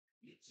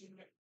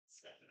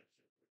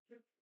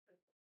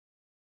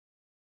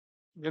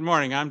Good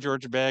morning. I'm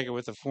George Baga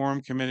with the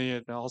Forum Committee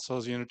at All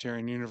Souls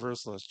Unitarian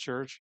Universalist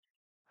Church.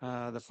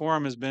 The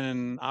Forum has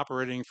been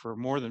operating for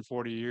more than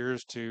 40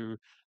 years to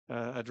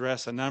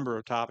address a number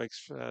of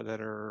topics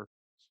that are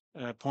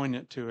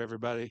poignant to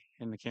everybody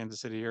in the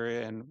Kansas City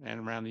area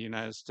and around the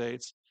United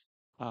States.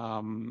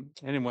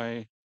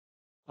 Anyway,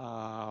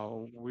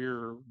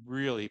 we're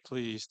really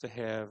pleased to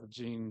have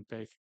Gene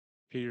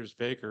Peters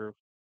Baker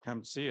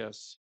come see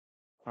us,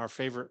 our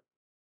favorite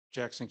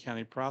Jackson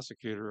County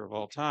Prosecutor of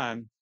all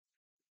time.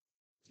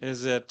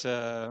 Is that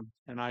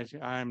and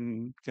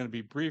I'm going to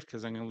be brief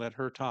because I'm going to let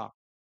her talk.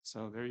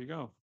 So there you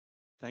go.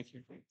 Thank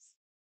you.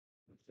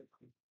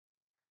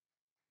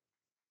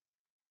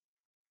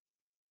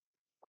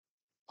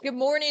 Good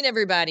morning,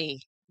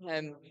 everybody.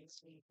 Um,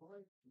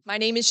 my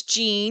name is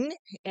Jean,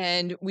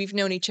 and we've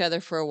known each other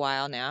for a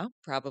while now,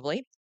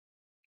 probably.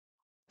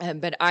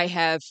 But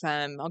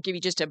I'll give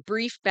you just a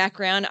brief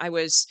background. I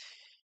was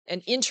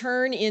an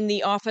intern in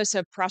the Office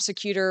of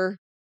Prosecutor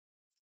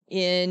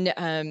in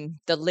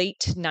the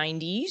late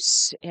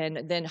 90s,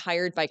 and then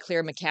hired by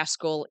Claire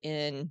McCaskill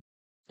in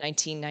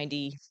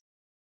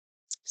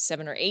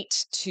 1997 or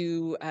 8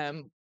 to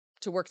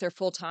work there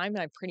full time.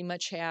 And I pretty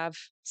much have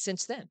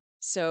since then.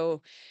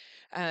 So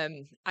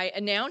I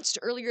announced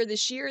earlier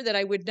this year that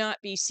I would not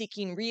be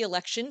seeking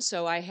re-election,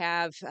 so I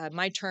have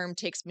my term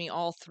takes me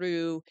all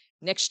through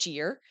next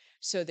year.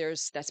 So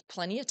that's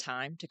plenty of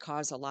time to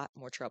cause a lot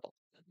more trouble.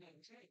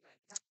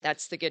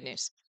 That's the good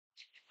news.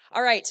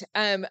 All right,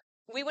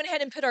 we went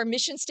ahead and put our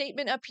mission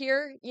statement up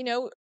here.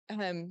 You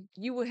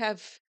will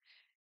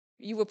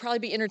probably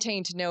be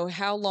entertained to know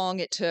how long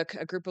it took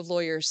a group of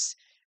lawyers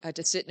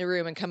to sit in a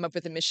room and come up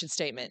with a mission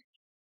statement.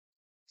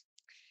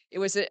 It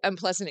was an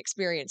unpleasant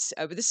experience,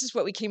 but this is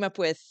what we came up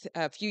with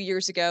a few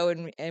years ago,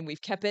 and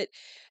we've kept it.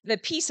 The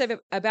piece of it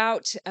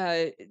about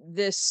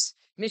this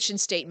mission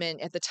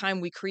statement at the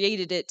time we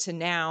created it to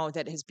now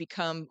that has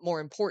become more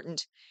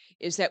important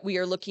is that we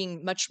are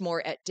looking much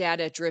more at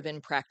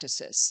data-driven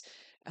practices.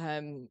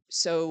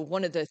 So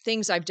one of the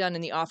things I've done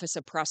in the Office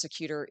of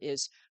Prosecutor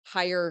is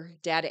hire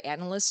data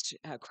analysts,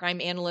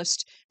 crime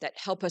analysts that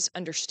help us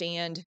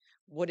understand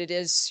what it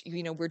is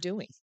we're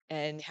doing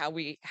and how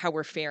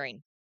we're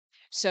faring.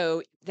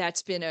 So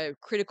that's been a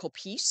critical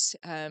piece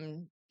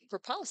for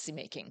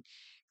policymaking.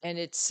 And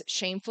it's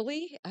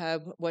shamefully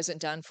wasn't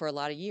done for a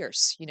lot of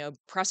years.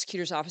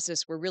 Prosecutors'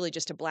 offices were really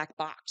just a black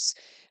box.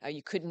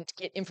 You couldn't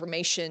get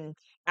information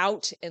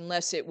out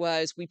unless it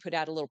was we put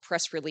out a little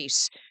press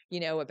release,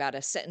 about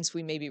a sentence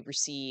we maybe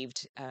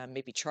received,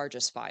 maybe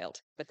charges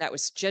filed. But that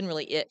was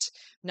generally it,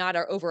 not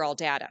our overall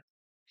data.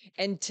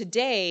 And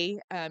today,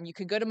 you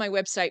can go to my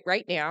website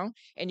right now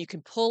and you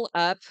can pull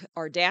up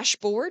our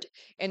dashboard,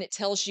 and it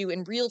tells you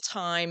in real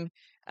time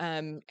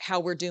how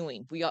we're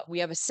doing. We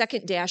have a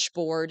second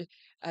dashboard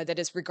that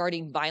is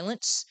regarding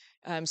violence,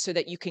 so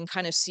that you can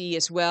kind of see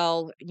as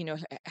well,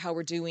 how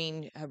we're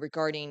doing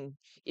regarding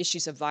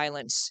issues of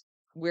violence,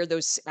 where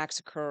those acts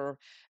occur,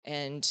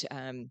 and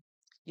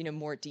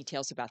more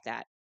details about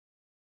that.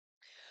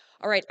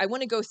 All right, I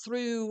want to go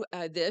through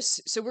this.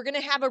 So we're going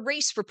to have a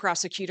race for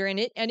prosecutor in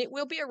it, and it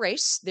will be a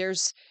race.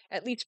 There's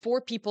at least 4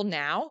 people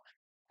now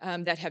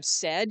that have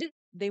said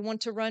they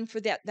want to run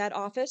for that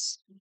office,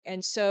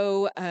 and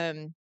so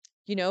I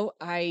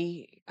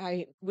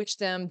wish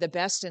them the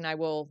best, and I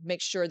will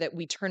make sure that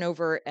we turn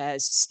over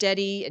as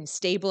steady and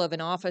stable of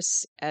an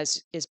office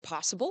as is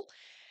possible,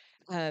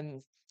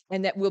 and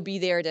that we'll be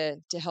there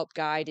to help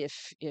guide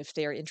if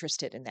they're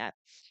interested in that.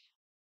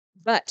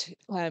 But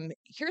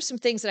here's some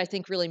things that I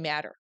think really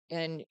matter.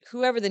 And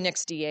whoever the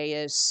next DA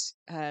is,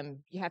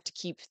 you have to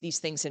keep these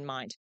things in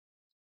mind.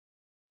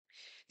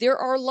 There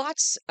are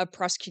lots of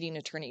prosecuting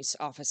attorneys'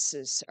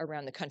 offices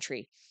around the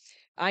country.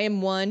 I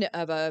am one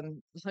of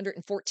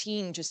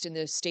 114 just in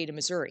the state of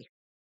Missouri.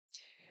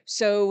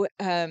 So,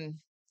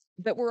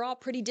 but we're all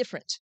pretty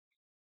different.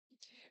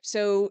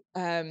 So,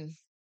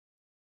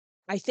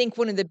 I think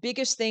one of the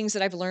biggest things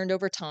that I've learned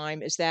over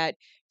time is that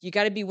you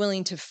got to be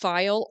willing to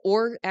file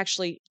or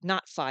actually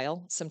not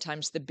file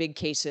sometimes the big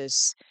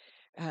cases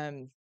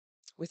um,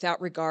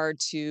 without regard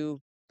to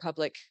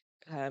public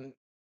um,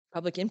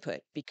 public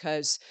input,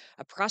 because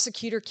a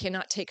prosecutor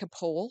cannot take a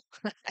poll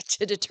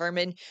to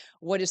determine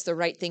what is the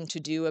right thing to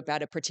do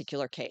about a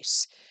particular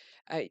case.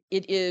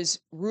 It is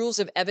rules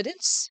of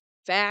evidence,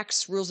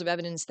 facts, rules of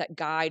evidence that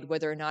guide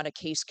whether or not a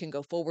case can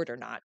go forward or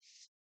not.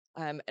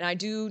 And I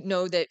do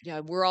know that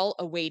we're all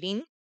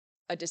awaiting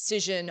a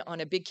decision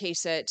on a big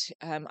case that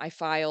a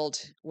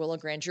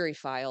grand jury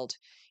filed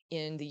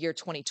in the year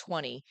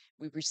 2020.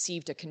 We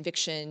received a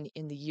conviction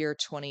in the year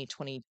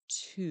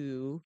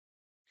 2022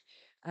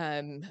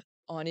 on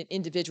an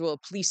individual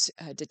police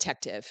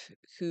detective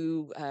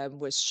who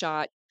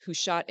shot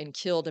and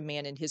killed a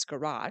man in his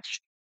garage.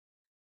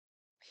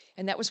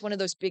 And that was one of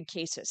those big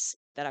cases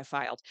that I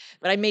filed.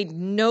 But I made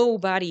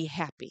nobody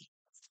happy.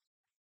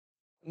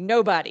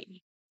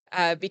 Nobody.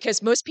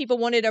 Because most people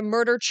wanted a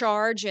murder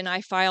charge, and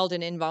I filed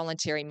an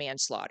involuntary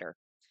manslaughter.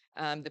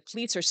 The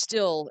police are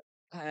still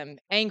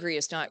angry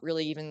is not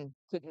really even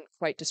couldn't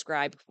quite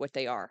describe what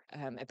they are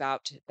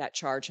about that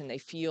charge, and they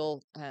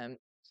feel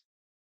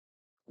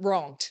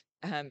wronged,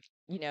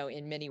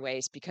 in many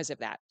ways because of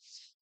that.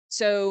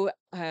 So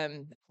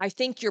I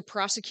think your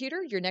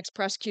next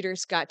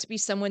prosecutor's got to be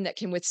someone that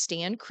can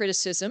withstand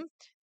criticism,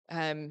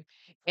 um,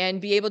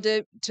 and be able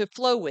to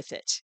flow with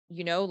it.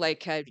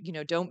 Like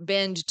don't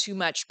bend too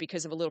much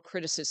because of a little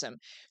criticism.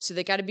 So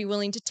they got to be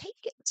willing to take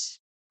it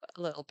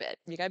a little bit.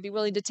 You got to be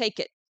willing to take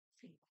it.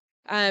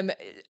 A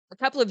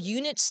couple of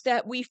units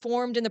that we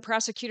formed in the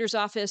prosecutor's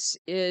office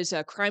is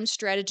a crime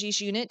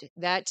strategies unit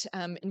that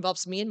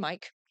involves me and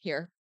Mike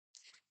here.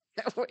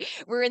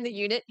 We're in the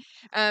unit.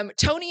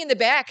 Tony in the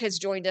back has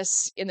joined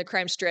us in the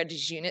crime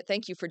strategies unit.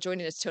 Thank you for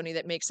joining us, Tony.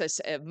 That makes us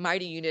a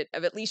mighty unit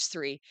of at least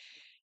three.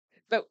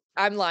 But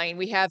I'm lying.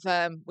 We have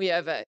a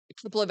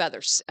couple of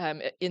others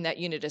in that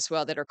unit as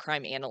well that are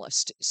crime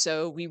analysts.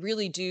 So we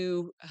really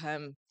do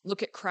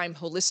look at crime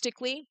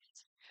holistically.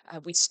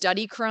 We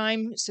study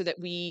crime so that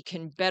we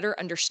can better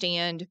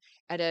understand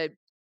at a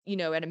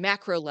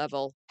macro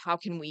level, how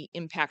can we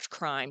impact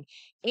crime,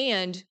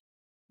 and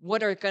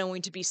what are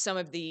going to be some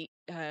of the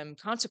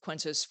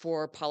consequences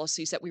for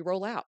policies that we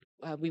roll out.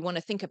 We want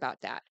to think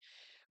about that.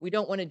 We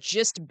don't want to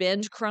just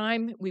bend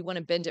crime. We want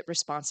to bend it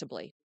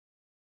responsibly.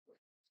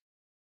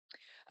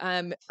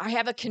 I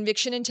have a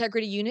conviction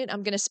integrity unit.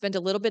 I'm going to spend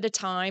a little bit of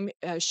time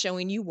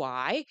showing you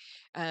why.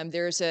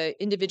 There's an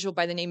individual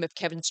by the name of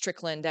Kevin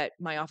Strickland that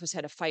my office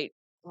had to fight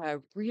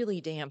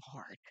really damn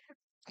hard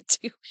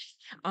to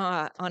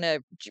on a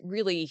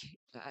really,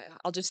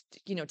 I'll just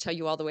tell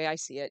you all the way I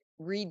see it,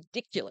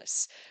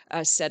 ridiculous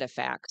set of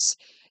facts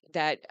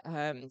that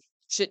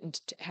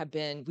shouldn't have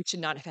been. We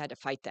should not have had to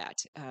fight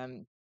that.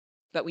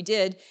 But we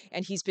did,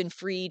 and he's been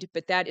freed.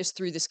 But that is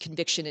through this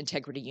conviction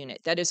integrity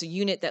unit. That is a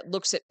unit that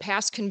looks at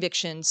past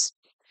convictions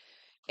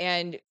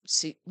and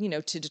see,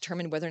 to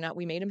determine whether or not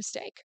we made a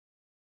mistake,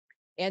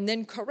 and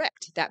then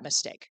correct that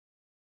mistake.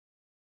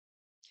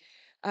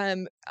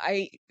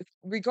 I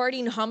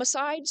regarding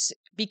homicides,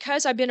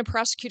 because I've been a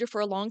prosecutor for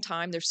a long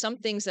time, there's some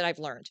things that I've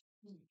learned.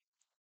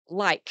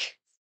 Like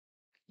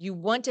you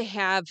want to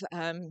have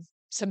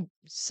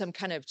some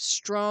kind of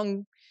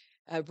strong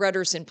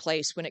rudders in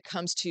place when it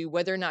comes to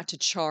whether or not to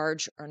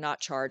charge or not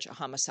charge a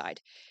homicide.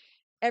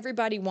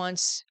 Everybody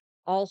wants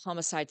all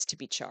homicides to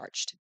be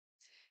charged,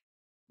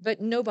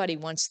 but nobody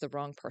wants the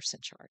wrong person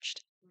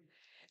charged.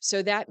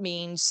 So that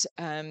means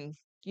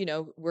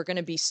we're going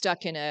to be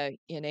stuck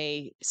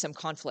in some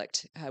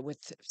conflict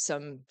with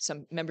some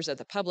members of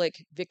the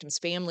public, victims'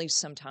 families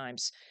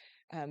sometimes,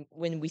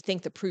 when we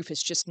think the proof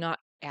is just not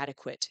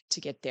adequate to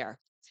get there.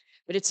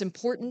 But it's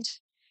important,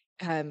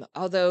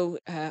 although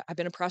I've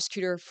been a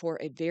prosecutor for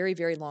a very,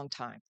 very long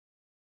time.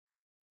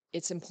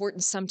 It's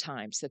important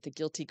sometimes that the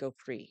guilty go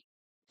free,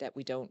 that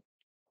we don't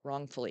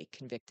wrongfully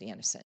convict the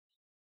innocent.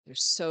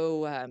 There's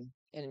so,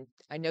 and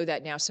I know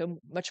that now so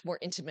much more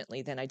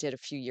intimately than I did a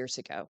few years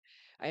ago.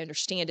 I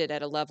understand it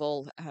at a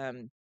level,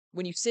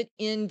 when you sit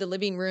in the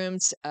living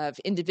rooms of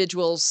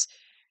individuals,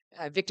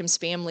 victims'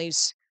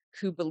 families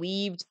who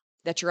believed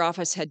that your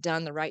office had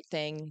done the right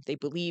thing. They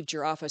believed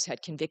your office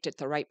had convicted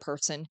the right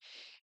person.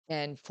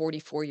 And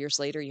 44 years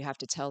later, you have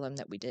to tell them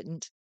that we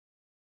didn't.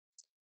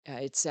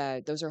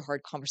 Those are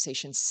hard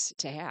conversations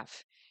to have.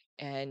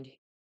 And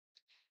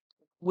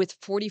with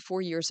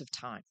 44 years of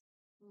time,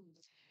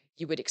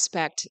 you would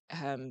expect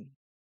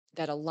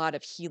that a lot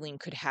of healing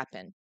could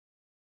happen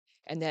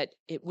and that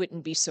it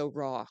wouldn't be so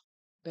raw.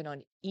 But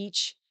on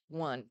each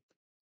one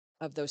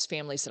of those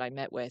families that I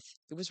met with,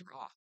 it was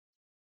raw.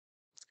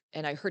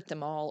 And I hurt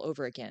them all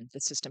over again. The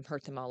system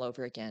hurt them all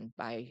over again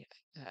by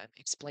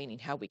explaining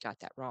how we got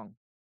that wrong.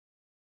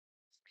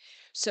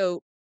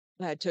 So,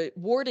 to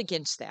ward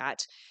against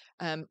that,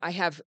 I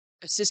have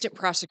assistant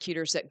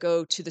prosecutors that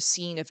go to the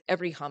scene of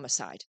every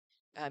homicide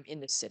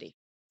in the city,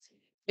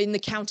 in the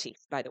county,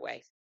 by the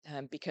way,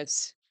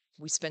 because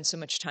we spend so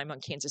much time on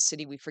Kansas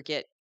City, we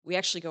forget we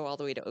actually go all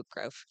the way to Oak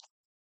Grove.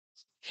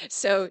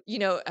 So,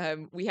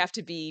 we have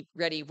to be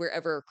ready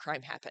wherever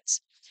crime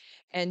happens.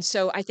 And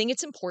so I think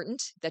it's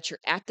important that you're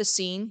at the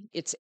scene.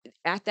 It's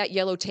at that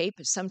yellow tape.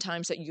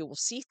 Sometimes that you will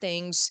see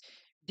things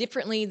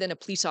differently than a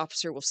police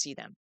officer will see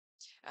them,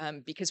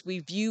 because we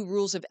view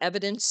rules of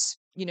evidence,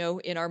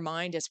 in our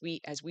mind as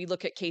we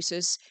look at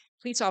cases.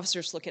 Police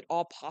officers look at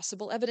all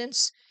possible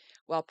evidence,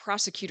 while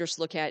prosecutors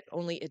look at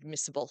only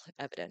admissible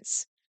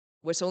evidence.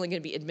 What's only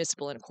going to be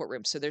admissible in a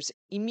courtroom. So there's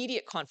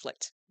immediate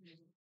conflict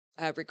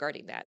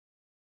regarding that.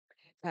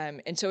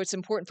 And so it's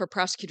important for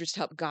prosecutors to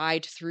help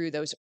guide through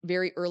those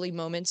very early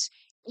moments.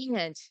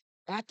 And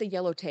at the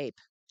yellow tape,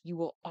 you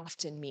will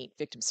often meet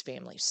victims'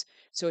 families.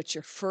 So it's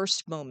your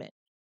first moment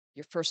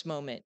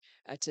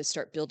to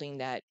start building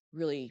that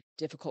really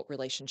difficult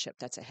relationship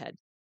that's ahead.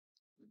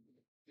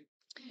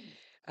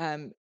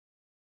 Um,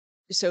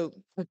 so,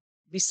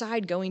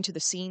 beside going to the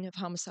scene of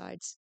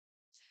homicides,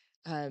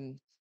 um,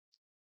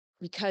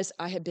 because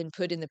I had been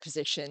put in the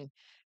position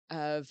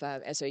of,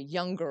 as a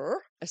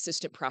younger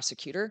assistant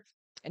prosecutor,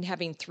 and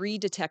having three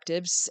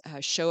detectives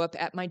show up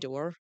at my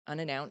door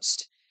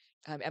unannounced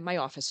at my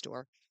office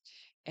door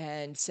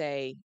and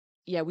say,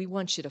 "Yeah, we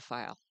want you to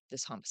file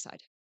this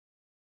homicide."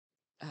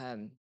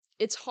 Um,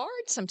 it's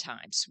hard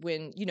sometimes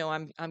when,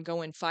 I'm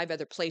going 5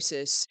 other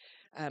places.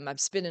 I'm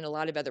spinning a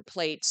lot of other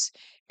plates,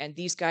 and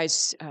these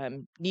guys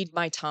need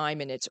my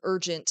time, and it's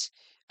urgent,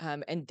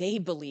 and they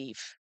believe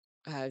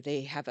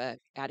they have a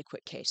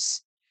adequate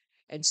case,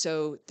 and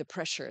so the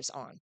pressure is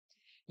on.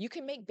 You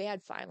can make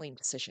bad filing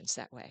decisions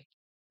that way.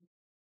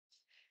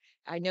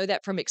 I know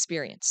that from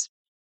experience.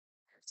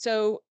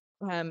 So,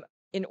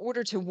 in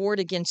order to ward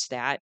against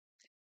that,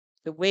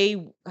 the way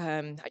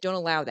I don't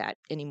allow that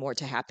anymore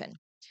to happen.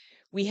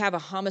 We have a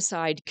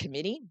homicide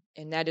committee,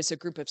 and that is a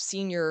group of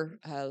senior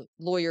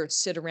lawyers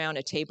sit around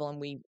a table and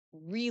we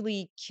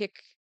really kick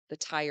the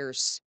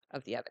tires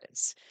of the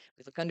evidence.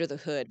 We look under the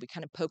hood, we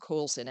kind of poke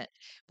holes in it,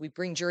 we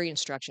bring jury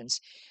instructions.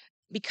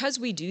 Because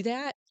we do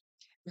that,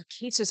 our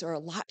cases are a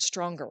lot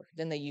stronger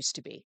than they used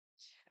to be.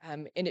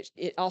 And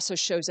it also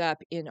shows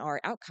up in our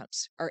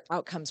outcomes. Our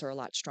outcomes are a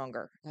lot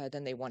stronger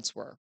than they once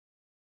were.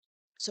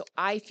 So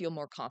I feel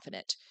more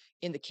confident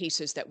in the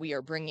cases that we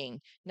are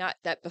bringing. Not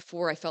that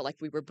before I felt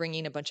like we were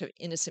bringing a bunch of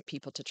innocent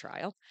people to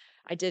trial.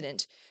 I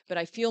didn't, but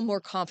I feel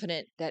more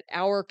confident that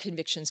our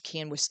convictions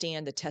can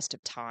withstand the test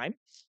of time,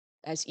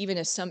 as even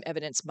as some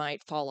evidence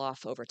might fall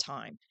off over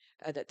time,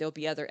 that there'll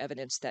be other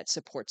evidence that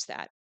supports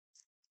that.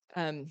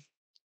 Um,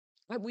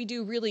 but we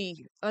do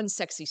really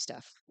unsexy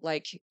stuff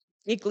like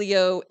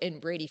Giglio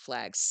and Brady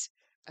flags.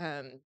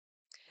 Um,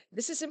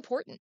 this is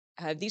important.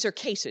 These are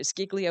cases.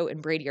 Giglio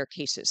and Brady are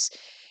cases.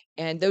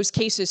 And those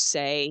cases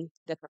say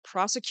that the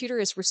prosecutor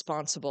is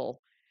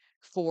responsible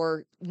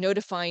for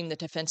notifying the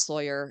defense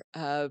lawyer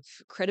of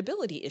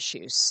credibility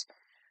issues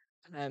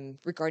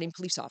regarding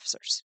police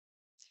officers.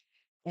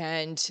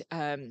 And,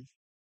 I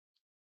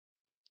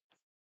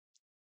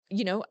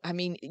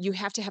mean, you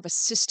have to have a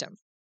system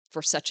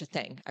for such a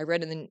thing. I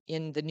read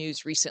in the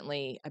news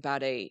recently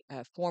about a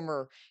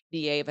former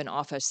DA of an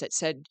office that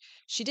said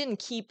she didn't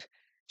keep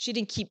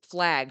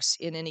flags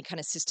in any kind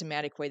of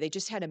systematic way. They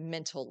just had a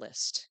mental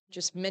list.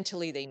 Just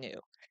mentally they knew.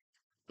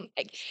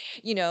 Like,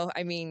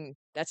 I mean,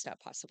 that's not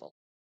possible.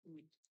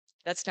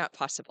 That's not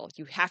possible.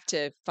 You have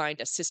to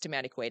find a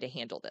systematic way to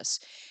handle this.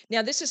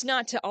 Now, this is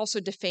not to also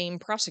defame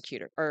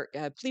prosecutor or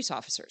police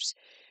officers,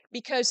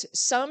 because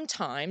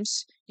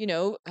sometimes,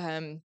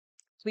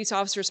 police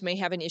officers may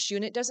have an issue,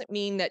 and it doesn't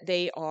mean that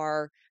they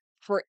are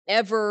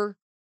forever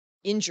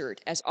injured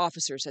as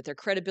officers, that their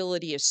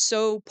credibility is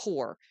so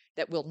poor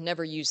that we'll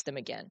never use them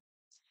again.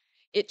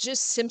 It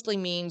just simply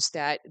means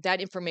that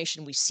that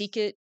information, we seek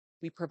it,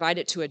 we provide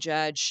it to a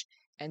judge,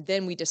 and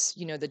then we just,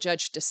 the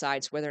judge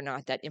decides whether or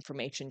not that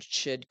information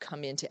should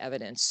come into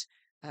evidence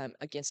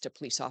against a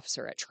police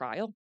officer at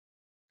trial.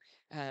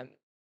 Um,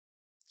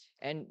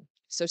 and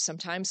so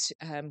sometimes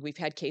we've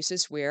had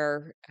cases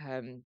where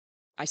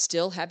I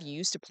still have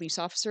used a police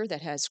officer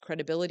that has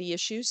credibility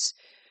issues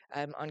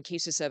on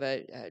cases of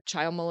a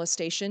child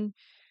molestation,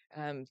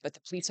 but the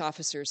police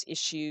officer's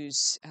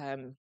issues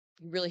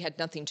really had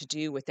nothing to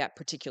do with that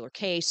particular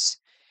case.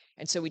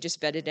 And so we just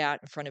vet it out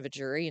in front of a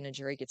jury, and a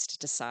jury gets to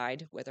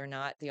decide whether or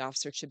not the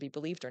officer should be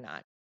believed or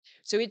not.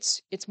 So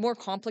it's more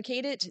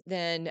complicated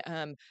than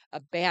a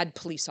bad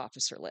police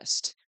officer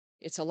list.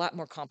 It's a lot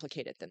more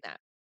complicated than that.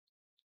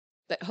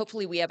 But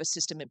hopefully we have a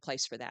system in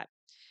place for that.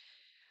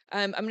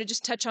 I'm going to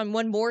just touch on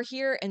one more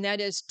here, and that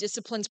is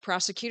disciplines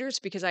prosecutors,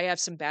 because I have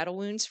some battle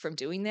wounds from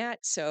doing that.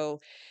 So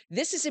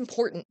this is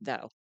important,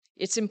 though.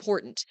 It's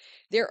important.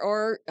 There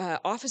are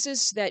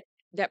offices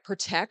that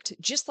protect,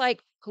 just like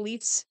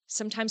police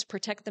sometimes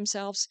protect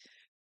themselves.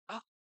 Uh,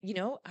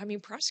 I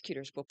mean,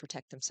 prosecutors will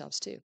protect themselves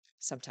too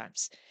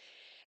sometimes.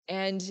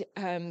 And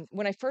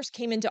when I first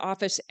came into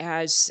office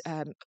as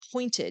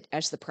appointed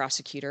as the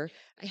prosecutor,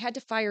 I had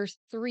to fire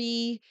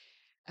 3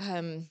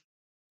 um,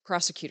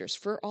 prosecutors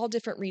for all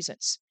different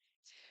reasons.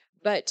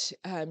 But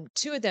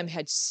 2 of them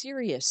had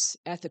serious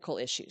ethical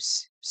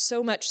issues,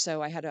 so much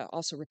so I had to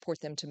also report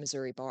them to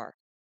Missouri Bar.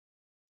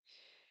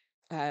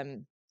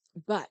 Um,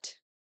 but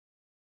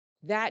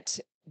that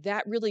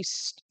really,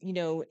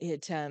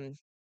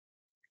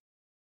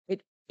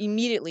 it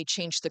immediately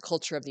changed the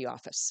culture of the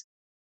office.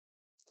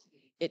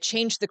 It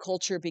changed the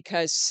culture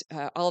because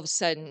all of a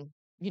sudden,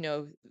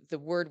 the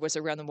word was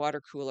around the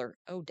water cooler.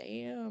 Oh,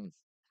 damn.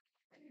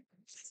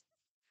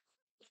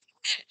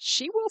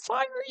 She will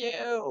fire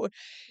you.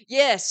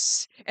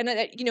 Yes. And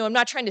I'm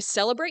not trying to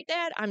celebrate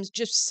that. I'm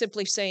just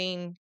simply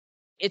saying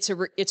it's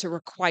a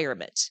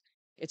requirement.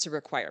 It's a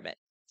requirement.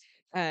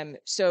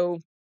 So,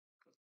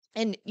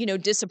 and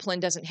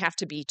discipline doesn't have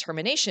to be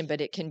termination,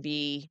 but it can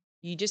be,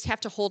 you just have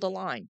to hold a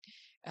line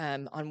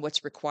on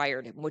what's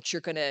required and what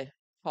you're going to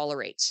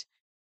tolerate.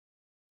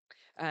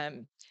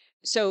 Um,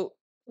 so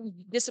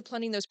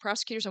disciplining those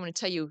prosecutors, I want to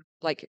tell you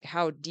like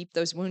how deep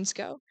those wounds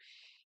go.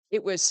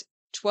 It was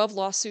 12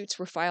 lawsuits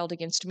were filed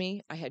against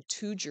me. I had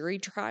 2 jury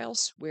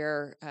trials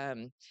where,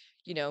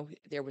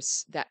 there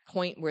was that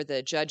point where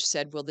the judge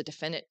said, "Will the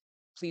defendant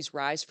please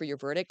rise for your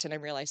verdict?" And I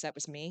realized that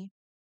was me.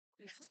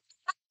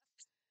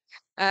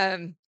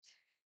 Um,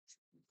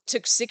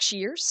 took 6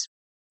 years.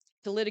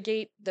 to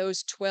litigate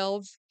those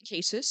 12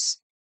 cases.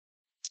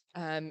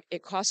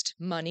 It cost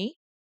money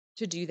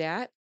to do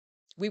that.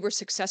 We were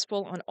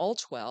successful on all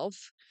 12.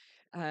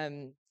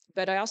 Um,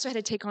 but I also had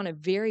to take on a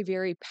very,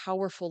 very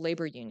powerful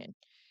labor union.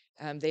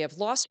 They have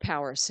lost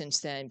power since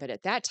then, but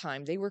at that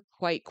time they were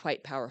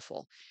quite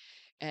powerful.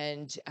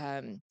 And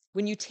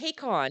when you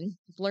take on,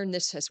 learn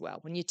this as well,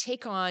 when you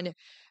take on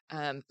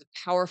a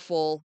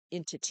powerful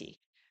entity,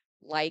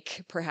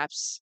 like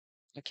perhaps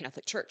a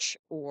Catholic church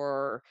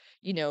or,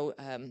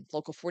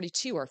 Local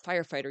 42 or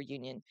firefighter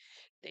union,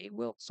 they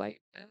will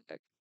fight back.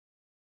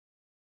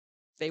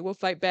 They will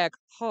fight back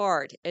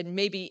hard and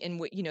maybe in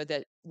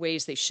the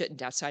ways they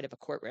shouldn't outside of a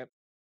courtroom.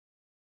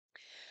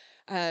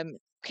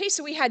 Okay,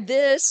 so we had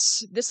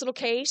this little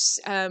case.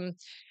 You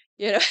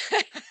know,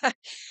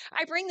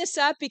 I bring this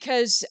up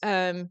because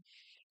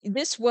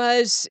this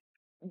was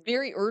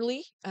very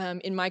early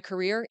in my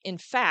career. In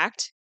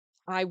fact,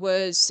 I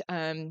was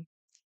um,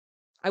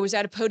 I was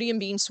at a podium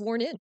being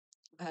sworn in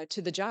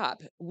to the job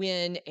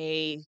when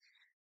a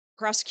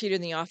prosecutor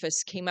in the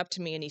office came up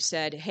to me and he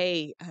said,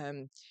 "Hey,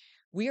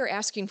 we are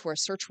asking for a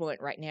search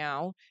warrant right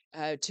now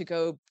to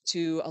go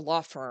to a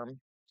law firm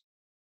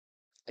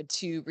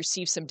to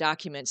receive some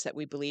documents that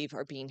we believe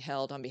are being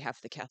held on behalf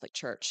of the Catholic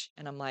Church."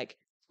 And I'm like,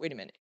 "Wait a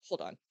minute,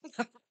 hold on.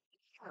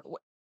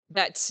 Wh-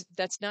 that's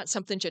not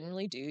something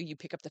generally do. You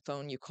pick up the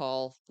phone, you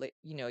call,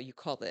 you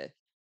call the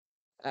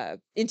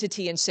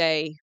entity and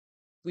say,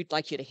 we'd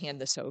like you to hand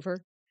this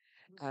over."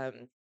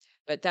 Um,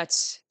 but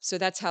that's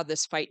how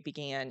this fight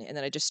began. And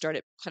then I just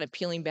started kind of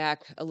peeling back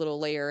a little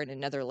layer and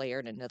another layer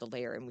and another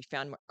layer. And we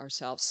found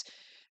ourselves,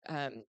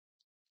 um,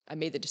 I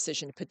made the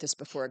decision to put this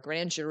before a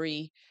grand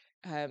jury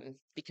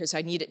because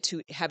I needed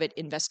to have it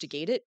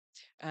investigated.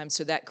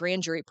 So that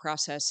grand jury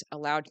process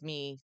allowed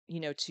me,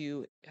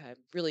 to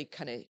really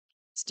kind of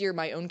steer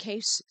my own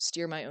case,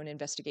 steer my own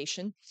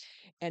investigation.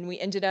 And we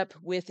ended up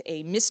with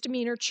a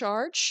misdemeanor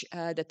charge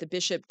that the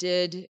bishop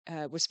did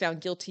was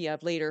found guilty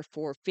of later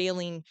for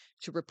failing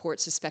to report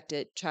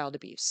suspected child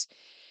abuse.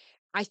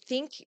 I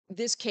think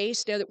this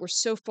case, now that we're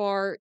so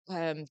far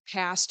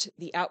past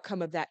the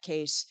outcome of that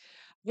case,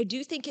 I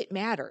do think it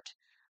mattered.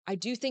 I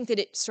do think that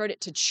it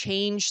started to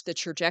change the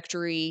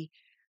trajectory,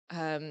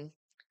 um,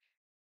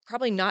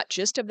 probably not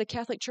just of the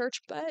Catholic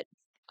Church, but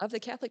of the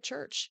Catholic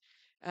Church.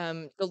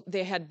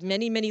 They had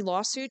many, many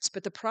lawsuits,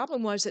 but the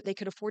problem was that they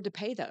could afford to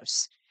pay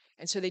those.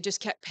 And so they just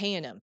kept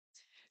paying them.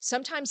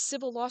 Sometimes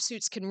civil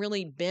lawsuits can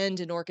really bend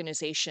an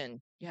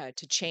organization, yeah,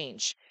 to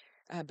change.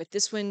 But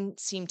this one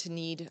seemed to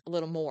need a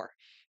little more.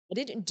 I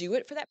didn't do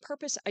it for that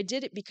purpose. I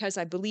did it because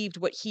I believed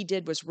what he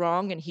did was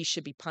wrong and he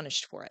should be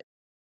punished for it.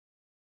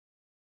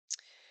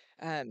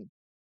 Um,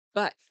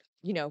 but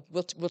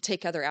we'll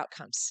take other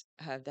outcomes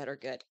that are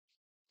good.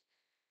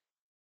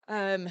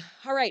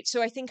 All right,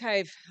 so I think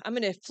I'm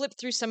going to flip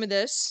through some of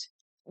this.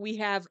 We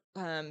have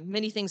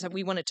many things that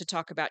we wanted to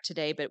talk about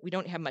today, but we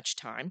don't have much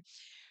time.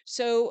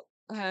 So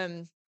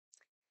I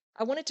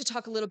wanted to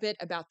talk a little bit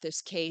about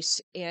this case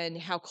and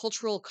how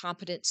cultural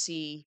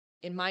competency,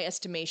 in my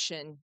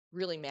estimation,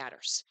 really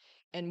matters,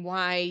 and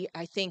why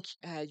I think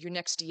your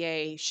next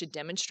DA should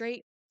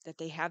demonstrate that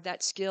they have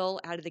that skill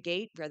out of the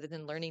gate rather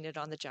than learning it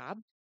on the job.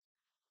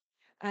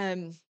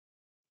 Um,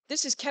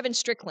 this is Kevin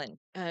Strickland.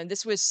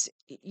 This was,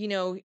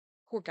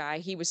 poor guy.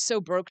 He was so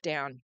broke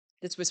down.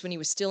 This was when he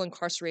was still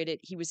incarcerated.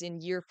 He was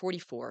in year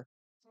 44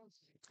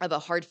 of a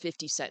hard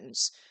 50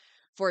 sentence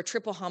for a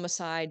triple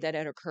homicide that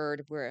had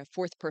occurred where a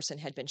fourth person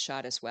had been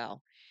shot as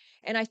well.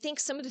 And I think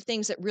some of the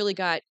things that really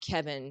got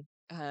Kevin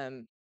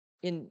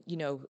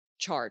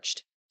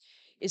charged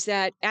is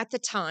that at the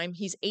time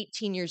he's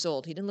 18 years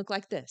old. He didn't look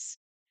like this.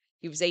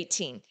 He was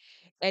 18.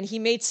 And he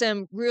made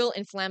some real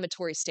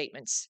inflammatory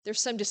statements.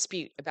 There's some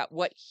dispute about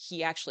what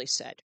he actually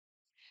said.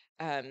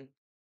 Um,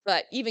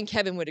 but even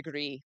Kevin would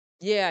agree,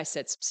 yeah, I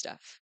said some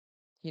stuff,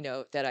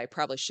 that I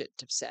probably shouldn't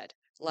have said.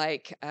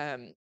 Like,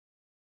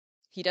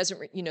 he doesn't,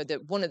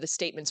 that one of the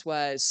statements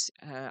was,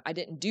 I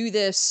didn't do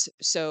this.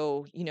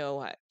 So,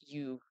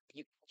 you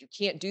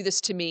can't do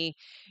this to me.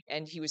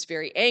 And he was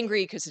very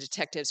angry because the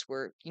detectives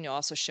were,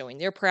 also showing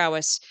their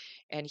prowess.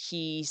 And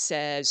he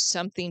says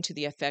something to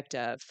the effect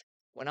of,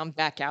 when I'm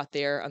back out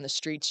there on the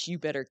streets, you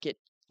better get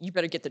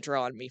the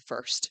draw on me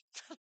first.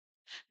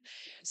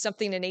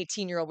 Something an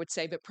 18-year-old would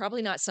say, but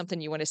probably not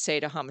something you want to say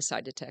to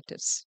homicide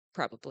detectives.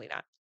 Probably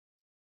not.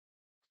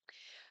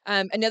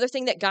 Another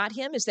thing that got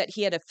him is that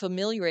he had a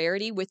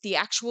familiarity with the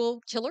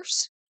actual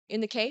killers in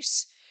the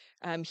case.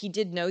 He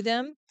did know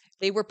them.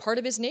 They were part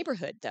of his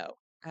neighborhood, though.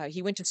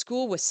 He went to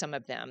school with some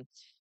of them.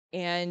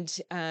 And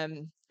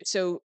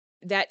so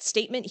that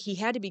statement, he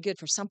had to be good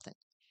for something,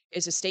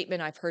 is a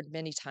statement I've heard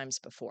many times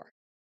before.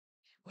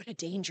 What a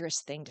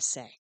dangerous thing to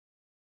say.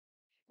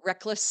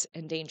 Reckless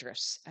and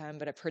dangerous.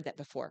 But I've heard that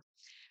before.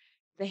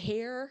 The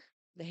hair,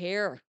 the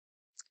hair,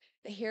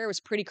 the hair was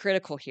pretty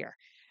critical here.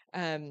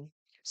 Um,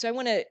 so I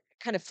want to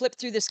kind of flip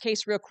through this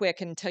case real quick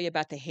and tell you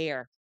about the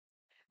hair.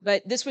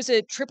 But this was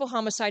a triple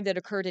homicide that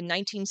occurred in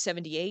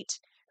 1978.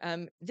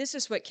 This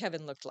is what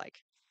Kevin looked like.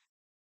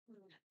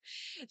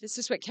 This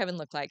is what Kevin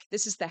looked like.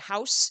 This is the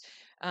house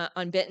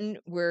on Benton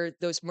where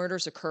those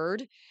murders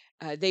occurred.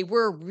 They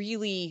were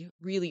really,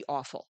 really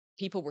awful.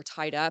 People were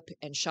tied up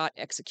and shot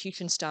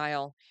execution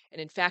style.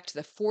 And in fact,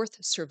 the fourth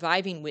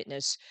surviving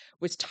witness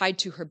was tied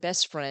to her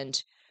best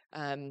friend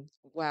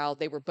while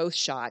they were both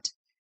shot.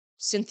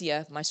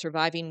 Cynthia, my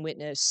surviving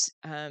witness,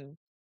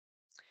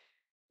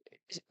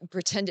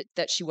 pretended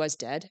that she was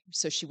dead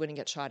so she wouldn't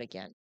get shot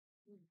again.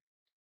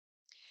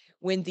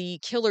 When the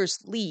killers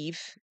leave,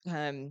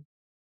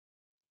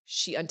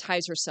 she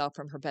unties herself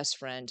from her best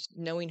friend,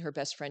 knowing her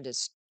best friend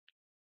is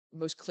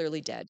most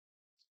clearly dead.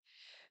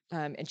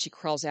 And she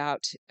crawls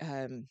out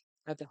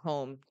of the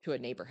home to a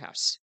neighbor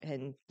house,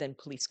 and then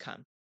police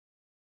come.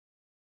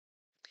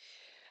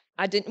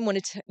 I didn't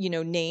want to,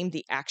 name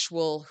the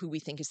actual who we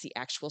think is the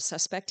actual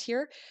suspect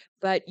here,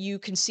 but you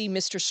can see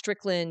Mr.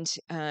 Strickland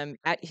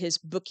at his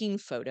booking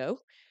photo,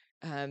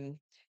 um,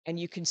 and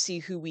you can see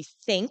who we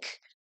think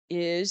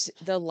is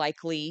the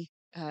likely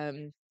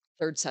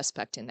third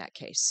suspect in that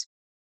case.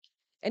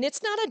 And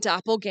it's not a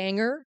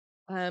doppelganger,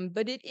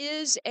 but it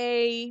is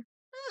I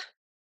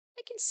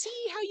can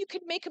see how you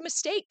could make a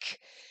mistake.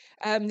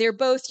 They're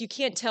both, you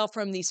can't tell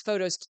from these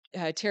photos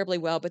terribly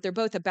well, but they're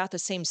both about the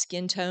same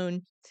skin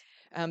tone.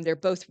 They're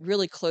both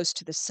really close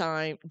to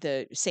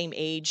the same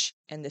age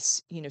and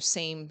this,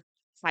 same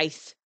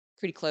height,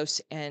 pretty close,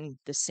 and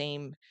the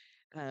same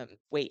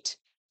weight.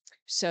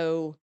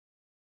 So,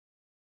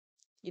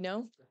 you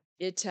know,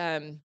 it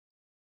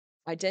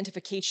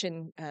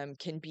identification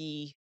can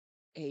be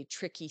a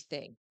tricky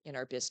thing in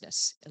our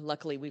business, and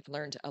luckily we've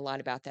learned a lot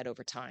about that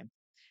over time.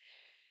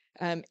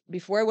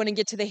 Before I want to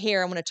get to the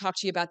hair, I want to talk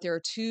to you about there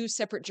are two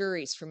separate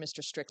juries for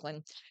Mr.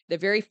 Strickland. The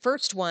very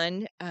first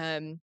one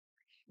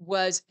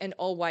was an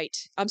all white,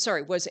 I'm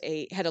sorry,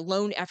 had a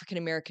lone African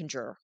American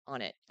juror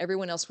on it.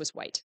 Everyone else was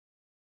white.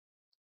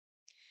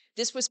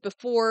 This was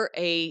before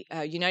a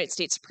United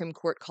States Supreme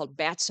Court called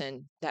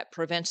Batson that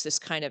prevents this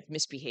kind of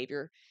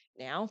misbehavior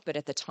now, but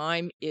at the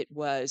time it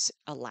was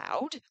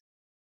allowed.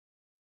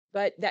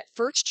 But that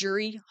first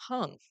jury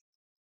hung.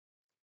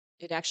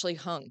 It actually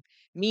hung,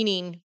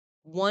 meaning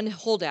one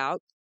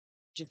holdout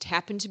just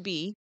happened to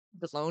be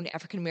the lone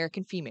African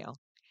American female,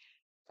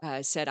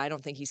 said, I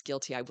don't think he's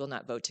guilty. I will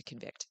not vote to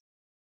convict.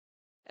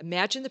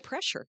 Imagine the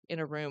pressure in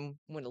a room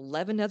when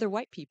 11 other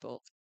white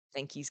people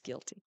think he's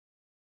guilty.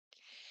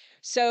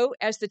 So,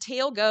 as the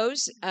tale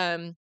goes,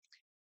 I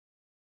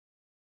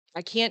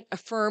can't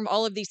affirm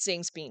all of these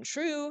things being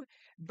true,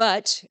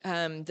 but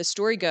the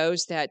story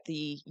goes that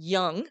the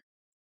young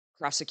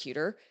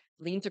prosecutor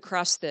leans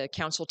across the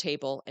counsel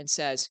table and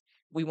says,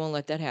 we won't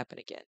let that happen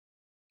again.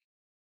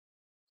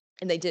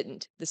 And they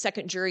didn't. The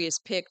second jury is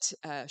picked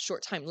a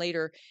short time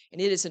later,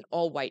 and it is an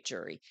all-white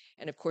jury.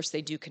 And of course,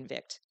 they do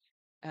convict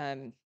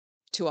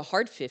to a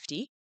hard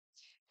 50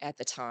 at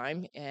the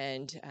time,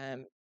 and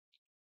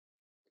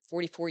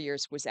 44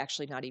 years was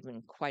actually not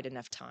even quite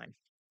enough time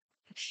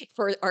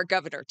for our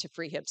governor to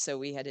free him. So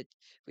we had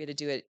to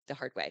do it the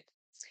hard way.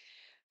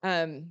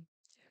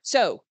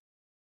 So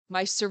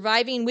my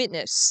surviving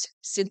witness,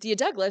 Cynthia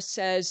Douglas,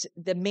 says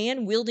the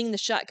man wielding the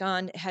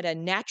shotgun had a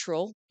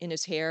natural in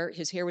his hair.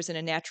 His hair was in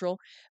a natural,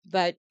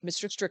 but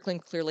Mr.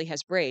 Strickland clearly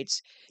has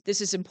braids. This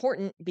is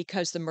important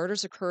because the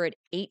murders occur at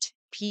 8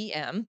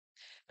 p.m.,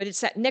 but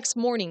it's that next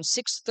morning,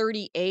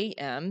 6:30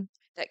 a.m.,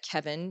 that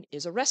Kevin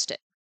is arrested.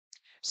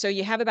 So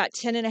you have about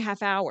 10 and a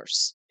half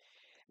hours.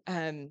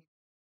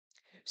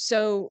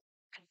 So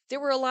there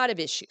were a lot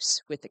of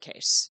issues with the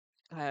case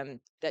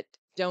that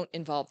don't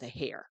involve the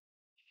hair.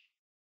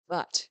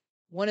 But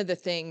one of the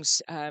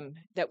things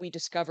that we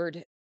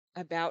discovered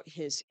about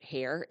his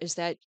hair is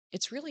that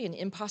it's really an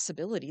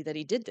impossibility that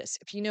he did this.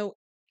 If you know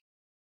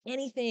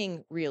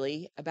anything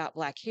really about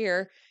black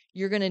hair,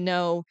 you're going to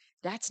know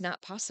that's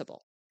not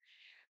possible.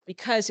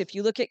 Because if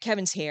you look at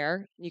Kevin's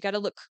hair, you got to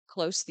look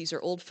close. These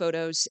are old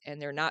photos and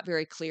they're not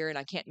very clear, and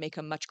I can't make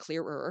them much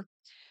clearer,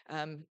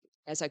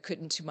 as I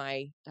couldn't to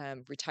my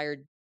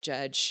retired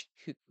judge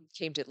who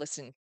came to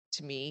listen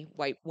to me,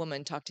 white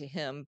woman, talk to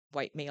him,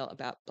 white male,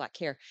 about black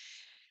hair.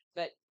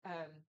 But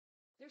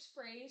there's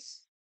sprays.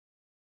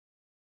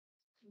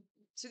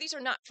 So these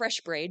are not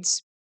fresh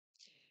braids.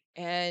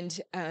 And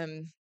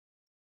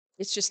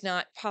it's just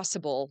not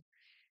possible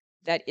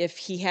that if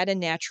he had a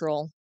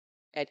natural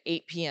at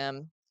 8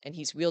 p.m. and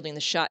he's wielding the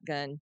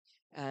shotgun,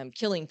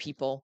 killing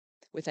people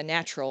with a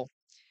natural,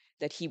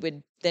 that he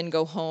would then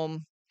go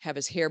home, have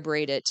his hair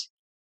braided,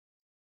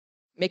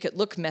 make it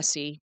look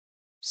messy.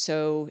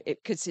 So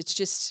because it's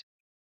just,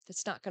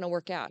 that's not going to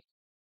work out.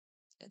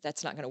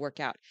 That's not going to work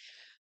out.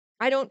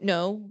 I don't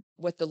know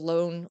what the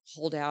lone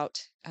holdout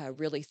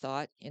really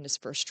thought in his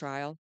first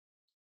trial,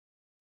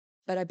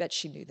 but I bet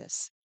she knew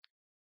this.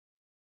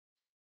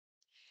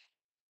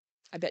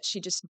 I bet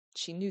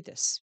she knew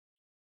this.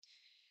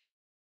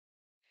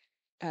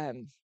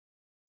 Um,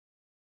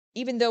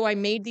 Even though I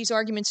made these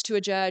arguments to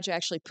a judge, I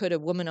actually put a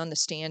woman on the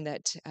stand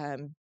that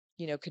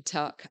could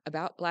talk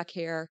about black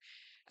hair.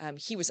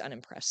 He was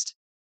unimpressed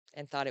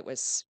and thought it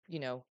was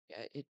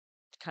it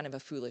kind of a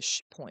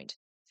foolish point.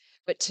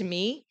 But to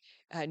me,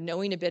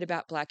 knowing a bit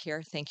about black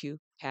hair. Thank you,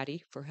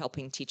 Patty, for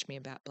helping teach me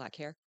about black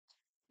hair.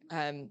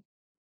 Um,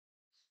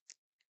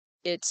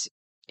 it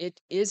it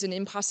is an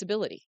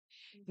impossibility.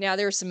 Now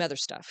there's some other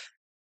stuff,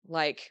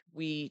 like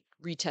we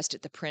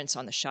retested the prints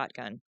on the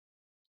shotgun,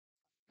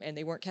 and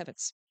they weren't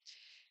Kevin's.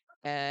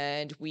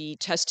 And we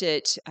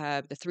tested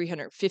the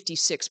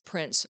 356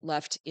 prints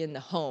left in the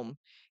home,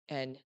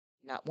 and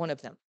not one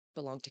of them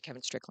belonged to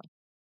Kevin Strickland.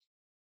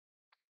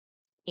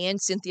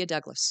 And Cynthia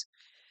Douglas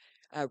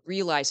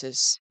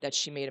realizes that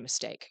she made a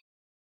mistake.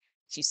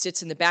 She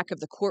sits in the back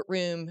of the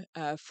courtroom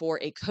for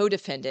a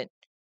co-defendant,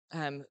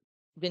 um,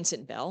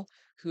 Vincent Bell,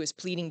 who is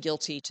pleading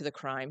guilty to the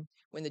crime.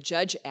 When the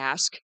judge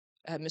asks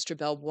Mr.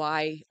 Bell,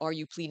 "Why are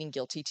you pleading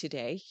guilty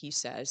today?" he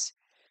says,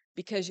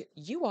 "Because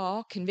you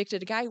all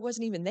convicted a guy who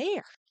wasn't even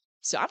there.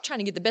 So I'm trying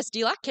to get the best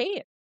deal I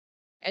can."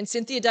 And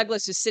Cynthia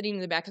Douglas is sitting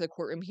in the back of the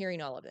courtroom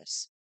hearing all of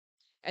this.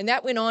 And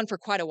that went on for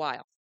quite a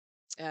while.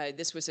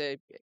 This was a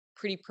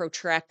pretty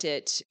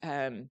protracted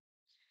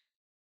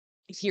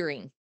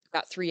hearing,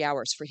 about 3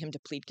 hours for him to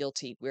plead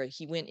guilty, where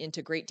he went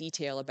into great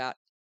detail about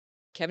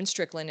Kevin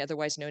Strickland,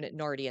 otherwise known as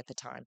Nardi at the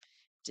time,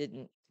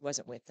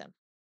 wasn't with them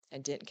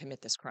and didn't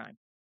commit this crime.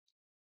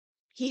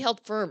 He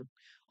held firm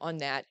on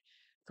that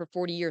for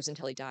 40 years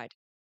until he died,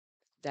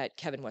 that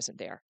Kevin wasn't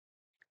there.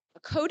 A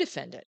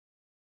co-defendant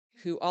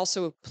who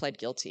also pled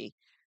guilty,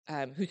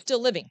 who's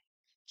still living,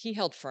 he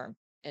held firm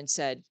and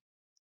said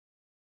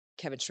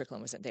Kevin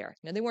Strickland wasn't there.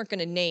 Now, they weren't going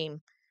to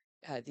name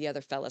the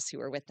other fellas who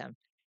were with them,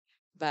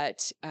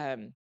 but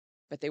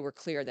they were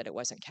clear that it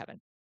wasn't Kevin.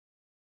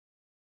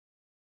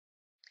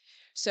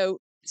 So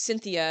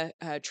Cynthia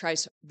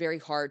tries very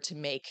hard to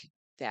make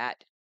the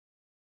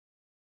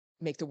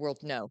world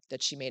know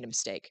that she made a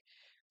mistake.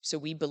 So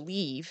we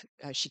believe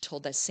she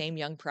told that same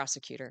young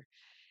prosecutor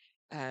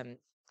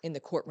in the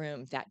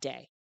courtroom that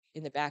day,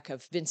 in the back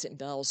of Vincent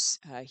Bell's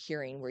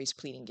hearing where he's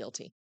pleading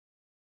guilty.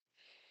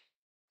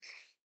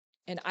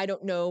 And I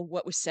don't know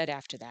what was said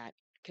after that,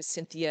 because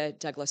Cynthia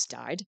Douglas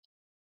died.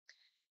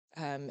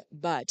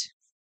 But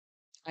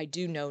I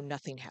do know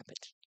nothing happened.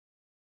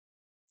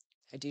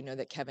 I do know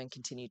that Kevin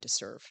continued to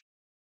serve.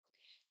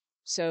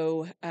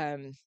 So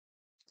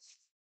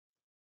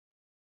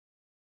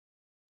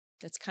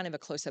that's kind of a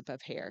close-up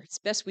of hair. It's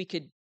best we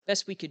could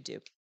do.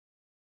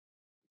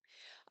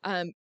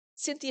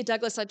 Cynthia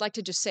Douglas, I'd like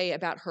to just say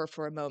about her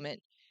for a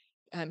moment.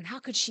 How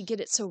could she get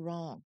it so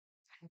wrong?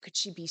 How could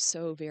she be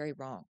so very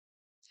wrong?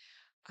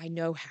 I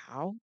know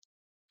how.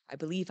 I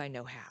believe I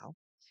know how.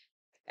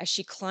 As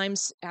she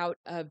climbs out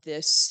of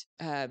this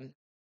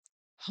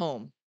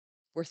home,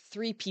 where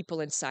 3 people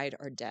inside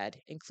are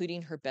dead,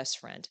 including her best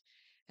friend.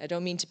 I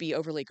don't mean to be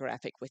overly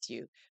graphic with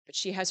you, but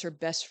she has her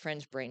best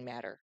friend's brain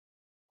matter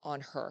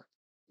on her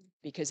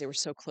because they were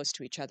so close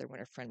to each other when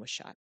her friend was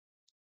shot.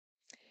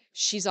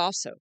 She's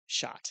also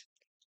shot.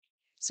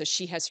 So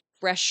she has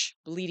fresh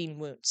bleeding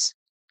wounds.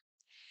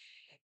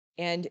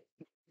 And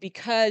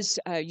because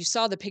you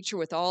saw the picture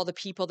with all the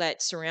people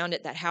that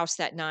surrounded that house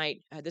that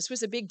night, this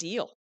was a big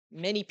deal.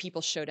 Many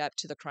people showed up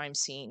to the crime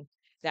scene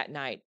that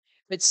night.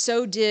 But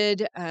so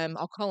did,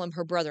 I'll call him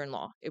her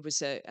brother-in-law. It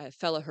was a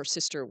fellow her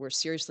sister were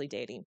seriously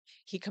dating.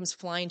 He comes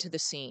flying to the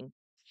scene.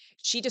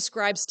 She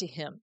describes to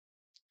him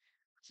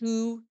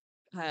who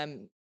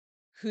um,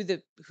 who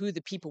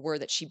the people were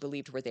that she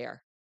believed were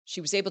there.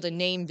 She was able to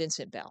name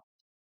Vincent Bell.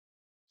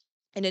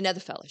 And another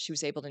fellow she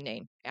was able to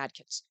name,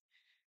 Adkins.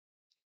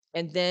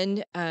 And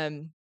then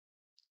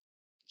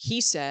he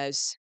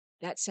says,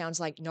 "That sounds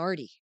like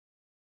Nardi."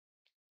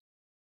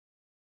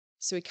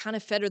 So he kind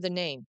of fed her the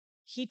name.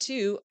 He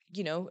too,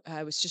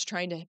 was just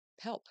trying to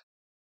help,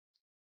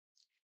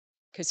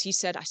 because he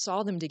said, "I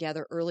saw them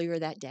together earlier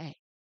that day."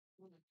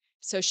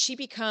 So she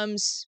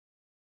becomes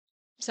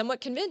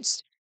somewhat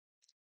convinced.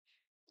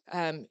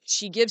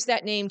 She gives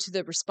that name to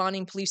the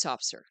responding police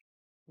officer,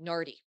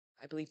 Nardi.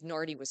 I believe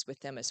Nardi was with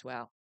them as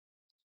well.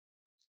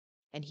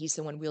 And he's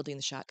the one wielding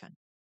the shotgun.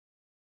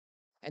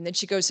 And then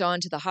she goes on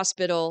to the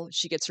hospital.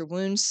 She gets her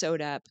wounds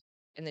sewed up.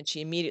 And then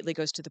she immediately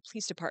goes to the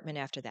police department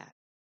after that.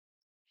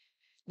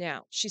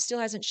 Now, she still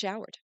hasn't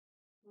showered.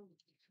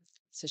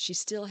 So she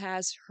still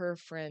has her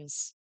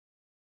friend's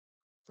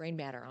brain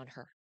matter on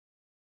her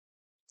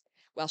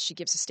while she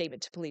gives a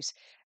statement to police.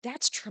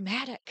 That's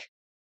traumatic.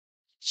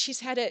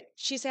 She's had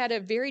a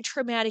very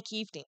traumatic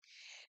evening.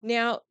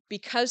 Now,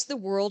 because the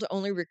world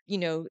only,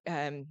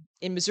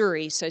 in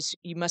Missouri says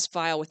you must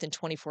file within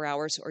 24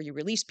 hours or you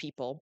release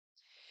people,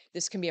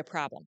 this can be a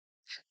problem.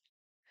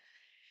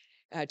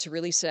 To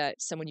release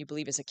someone you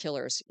believe is a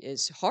killer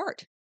is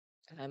hard.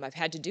 I've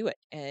had to do it,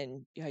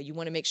 and you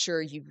want to make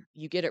sure you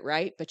get it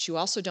right, but you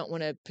also don't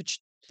want to put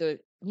the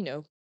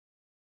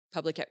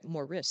public at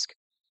more risk.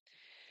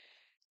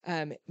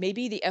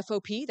 Maybe the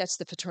FOP, that's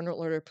the Fraternal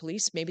Order of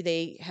Police, maybe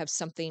they have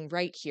something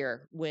right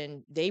here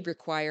when they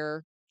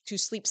require 2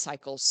 sleep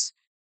cycles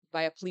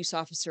by a police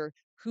officer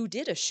who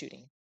did a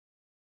shooting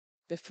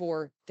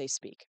before they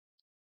speak,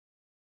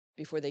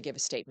 before they give a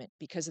statement,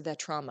 because of that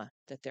trauma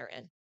that they're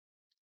in.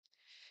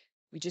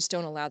 We just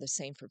don't allow the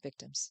same for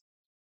victims.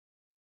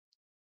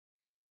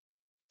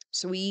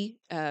 So we,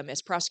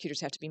 as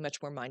prosecutors, have to be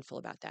much more mindful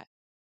about that.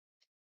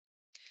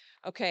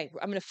 Okay,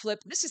 I'm going to flip.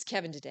 This is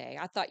Kevin today.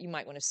 I thought you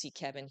might want to see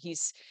Kevin.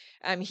 He's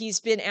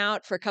been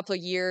out for a couple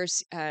of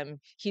years.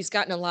 He's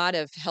gotten a lot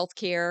of health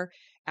care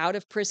out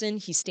of prison.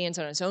 He stands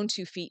on his own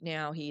 2 feet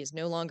now. He is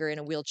no longer in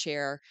a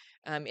wheelchair.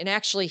 And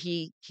actually,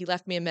 he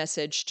left me a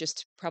message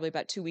just probably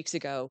about 2 weeks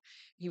ago.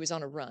 He was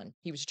on a run.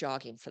 He was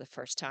jogging for the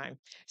first time.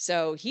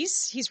 So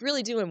he's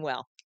really doing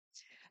well.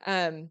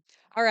 Um,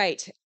 all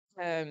right.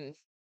 Um,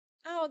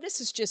 oh,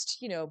 this is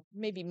just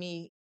maybe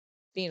me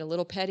being a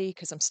little petty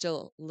because I'm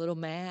still a little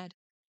mad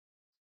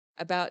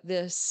about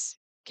this,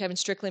 Kevin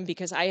Strickland,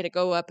 because I had to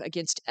go up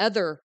against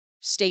other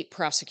state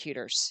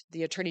prosecutors,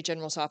 the Attorney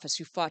General's office,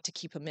 who fought to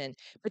keep him in.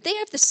 But they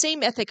have the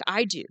same ethic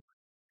I do.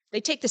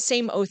 They take the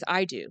same oath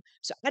I do.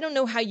 So I don't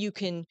know how you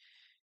can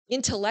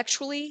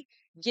intellectually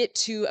get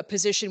to a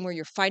position where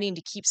you're fighting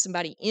to keep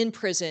somebody in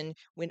prison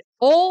when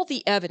all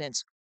the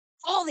evidence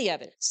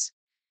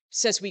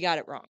says we got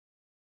it wrong.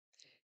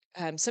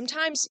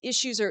 Sometimes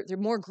issues they're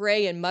more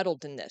gray and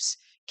muddled than this.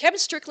 Kevin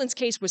Strickland's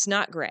case was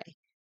not gray.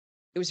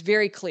 It was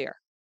very clear.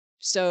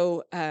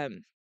 So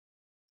I'm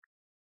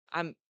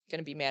going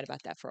to be mad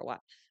about that for a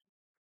while.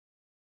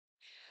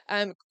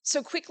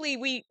 So quickly,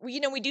 we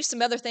do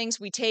some other things.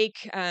 We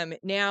take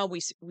now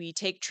we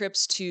take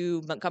trips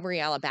to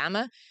Montgomery,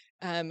 Alabama,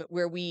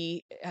 where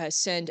we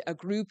send a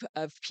group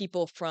of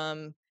people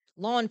from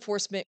law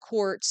enforcement,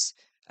 courts,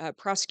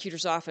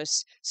 prosecutor's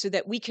office, so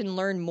that we can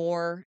learn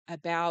more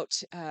about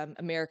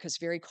America's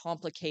very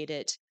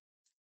complicated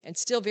and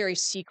still very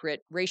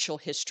secret racial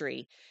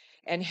history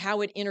and how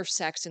it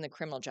intersects in the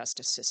criminal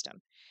justice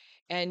system.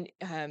 And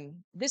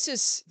this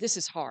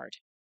is hard,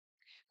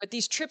 but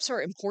these trips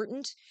are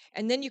important.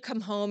 And then you come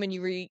home and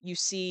you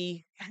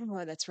see,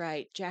 oh, that's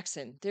right,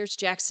 Jackson. There's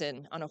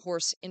Jackson on a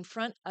horse in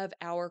front of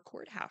our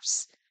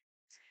courthouse.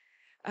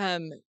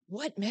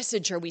 What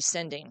message are we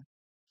sending?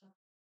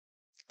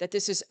 That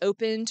this is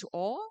open to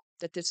all.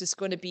 That this is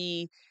going to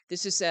be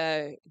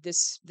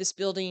this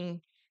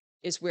building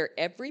is where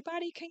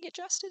everybody can get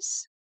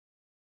justice.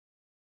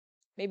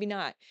 Maybe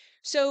not.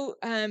 So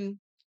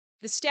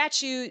the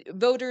statute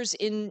voters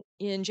in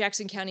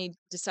Jackson County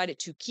decided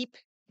to keep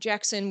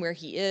Jackson where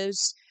he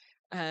is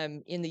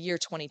in the year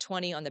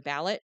 2020 on the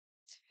ballot,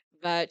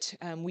 but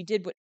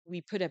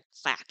we put a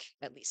plaque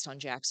at least on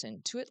Jackson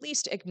to at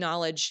least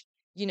acknowledge,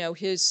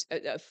 his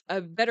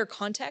a better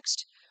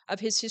context of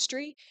his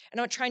history.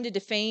 And I'm not trying to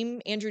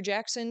defame Andrew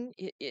Jackson.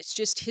 It's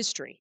just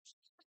history.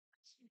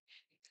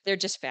 They're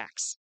just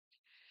facts.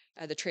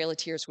 The Trail of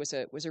Tears was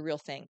a real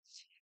thing.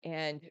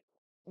 And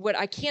what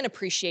I can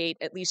appreciate,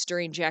 at least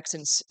during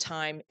Jackson's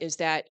time, is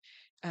that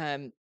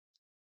um,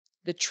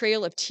 the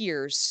Trail of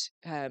Tears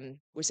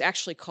was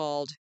actually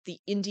called the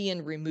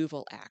Indian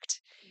Removal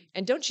Act.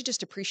 And don't you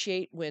just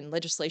appreciate when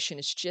legislation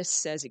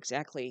just says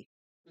exactly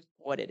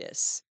what it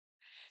is?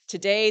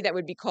 Today, that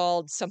would be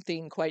called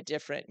something quite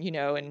different,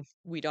 and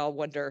we'd all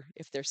wonder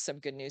if there's some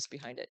good news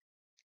behind it.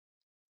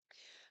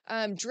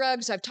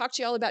 Drugs, I've talked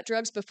to you all about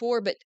drugs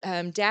before, but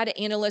data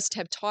analysts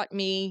have taught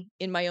me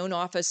in my own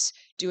office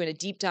doing a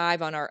deep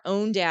dive on our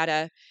own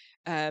data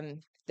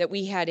that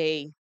we had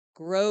a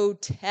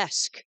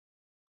grotesque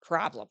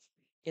problem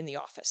in the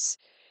office.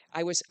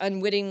 I was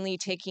unwittingly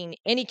taking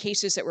any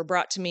cases that were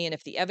brought to me, and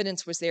if the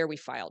evidence was there, we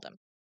filed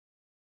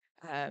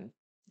them.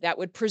 That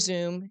would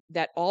presume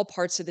that all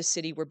parts of the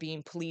city were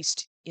being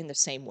policed in the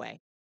same way.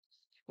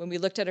 When we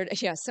looked at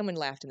it, yeah, someone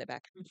laughed in the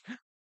back.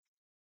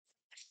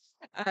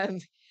 Um,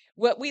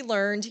 what we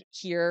learned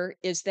here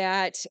is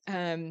that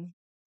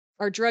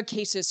our drug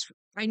cases,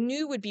 I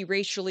knew, would be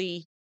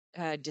racially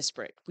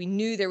disparate. We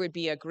knew there would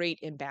be a great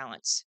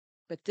imbalance,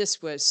 but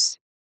this was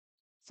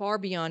far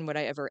beyond what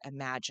I ever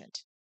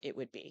imagined it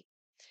would be.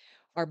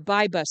 Our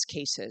buy bus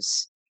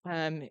cases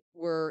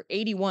were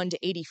 81 to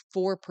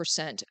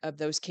 84% of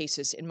those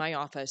cases in my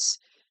office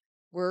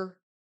were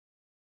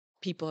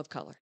people of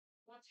color.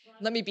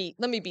 Let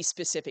me be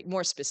specific,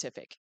 more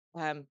specific.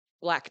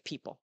 Black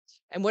people.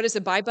 And what is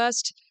a buy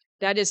bust?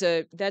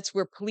 That's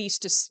where police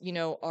just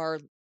are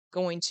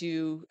going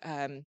to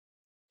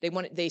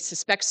they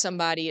suspect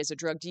somebody as a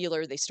drug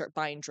dealer, they start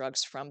buying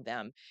drugs from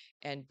them,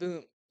 and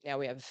boom, now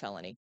we have a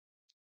felony.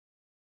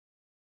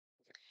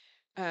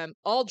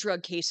 All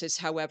drug cases,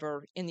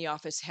 however, in the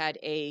office had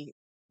a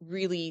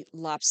really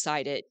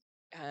lopsided,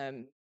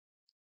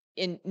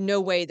 in no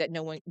way that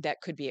no one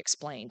that could be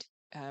explained,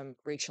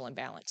 racial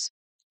imbalance.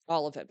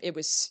 All of it. It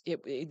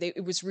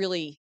was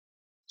really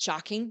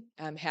shocking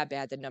how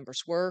bad the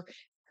numbers were.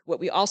 What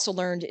we also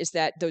learned is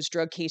that those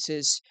drug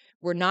cases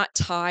were not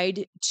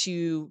tied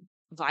to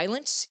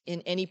violence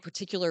in any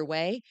particular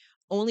way.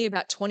 Only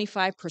about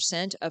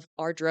 25% of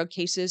our drug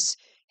cases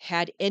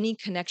had any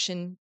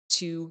connection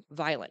to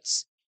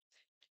violence,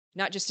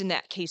 not just in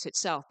that case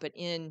itself, but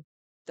in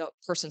the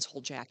person's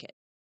whole jacket.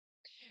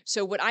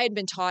 So, what I had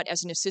been taught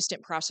as an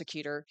assistant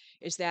prosecutor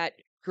is that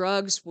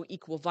drugs will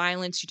equal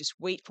violence. You just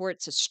wait for it,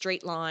 it's a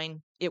straight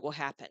line, it will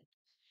happen.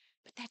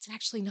 But that's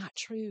actually not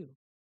true.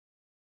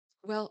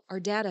 Well, our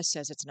data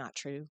says it's not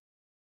true.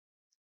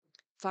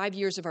 5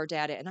 years of our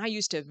data, and I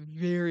used a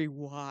very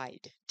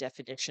wide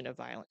definition of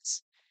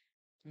violence,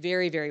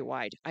 very, very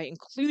wide. I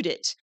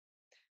included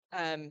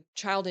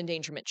child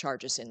endangerment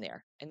charges in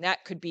there, and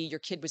that could be your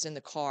kid was in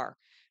the car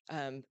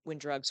when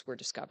drugs were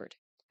discovered.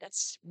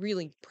 That's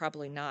really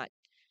probably not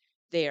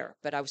there,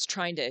 but I was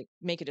trying to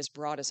make it as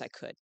broad as I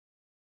could.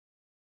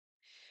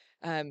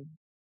 Um,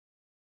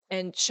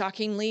 and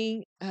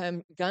shockingly,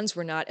 guns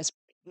were not as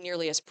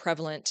nearly as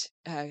prevalent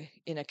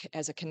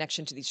as a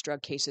connection to these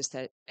drug cases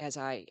that as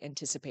I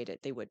anticipated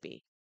they would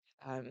be.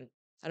 Um,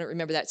 I don't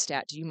remember that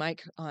stat. Do you,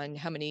 Mike, on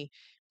how many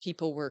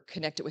people were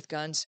connected with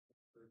guns?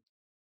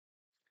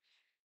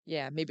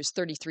 Yeah, maybe it's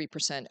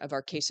 33% of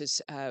our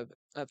cases of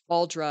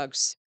all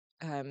drugs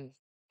um,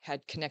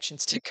 had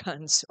connections to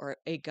guns or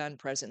a gun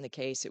present in the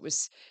case. It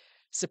was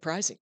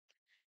surprising,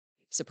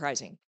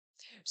 surprising.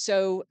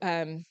 So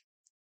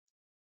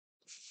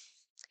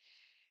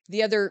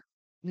the other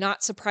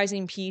not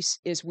surprising piece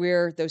is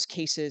where those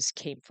cases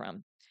came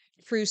from.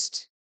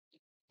 Troost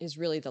is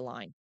really the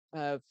line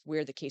of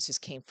where the cases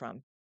came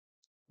from.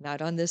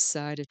 Not on this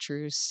side of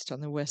Troost,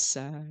 on the west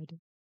side.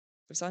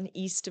 It was on the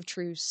east of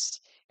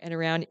Troost and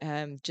around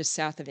just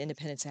south of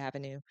Independence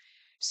Avenue.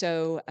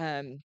 So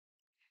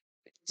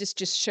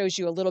just shows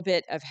you a little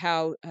bit of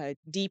how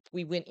deep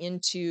we went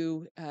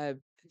into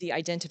the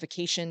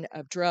identification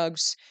of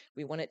drugs.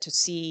 We wanted to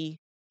see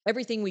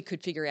everything we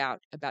could figure out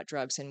about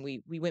drugs, and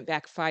we went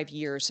back 5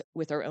 years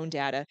with our own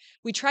data.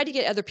 We tried to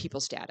get other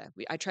people's data.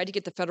 I tried to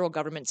get the federal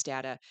government's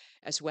data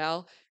as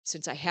well,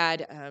 since I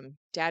had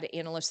data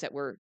analysts that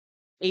were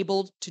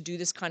able to do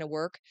this kind of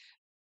work,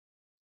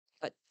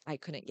 but I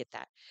couldn't get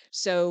that.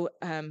 So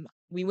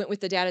we went with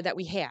the data that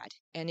we had,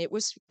 and it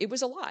was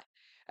a lot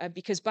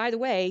because, by the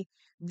way,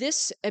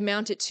 this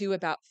amounted to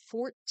about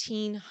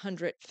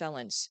 1,400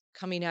 felons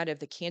coming out of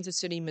the Kansas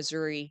City,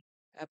 Missouri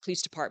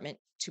Police Department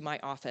to my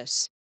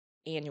office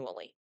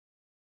annually.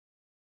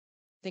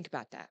 Think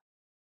about that,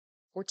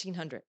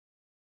 1,400.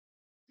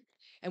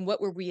 And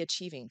what were we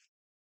achieving?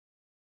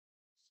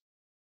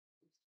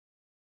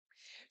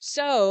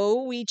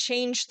 So we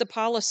changed the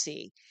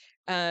policy.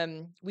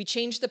 We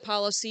changed the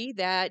policy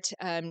that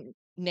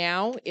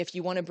now, if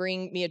you want to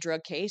bring me a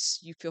drug case,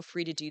 you feel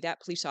free to do that,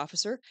 police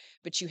officer,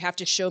 but you have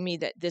to show me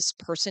that this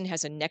person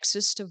has a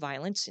nexus to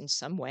violence in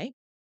some way,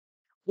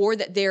 or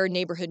that they're a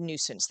neighborhood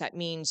nuisance. That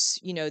means,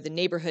 the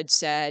neighborhood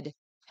said,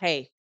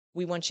 hey,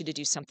 we want you to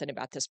do something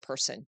about this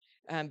person,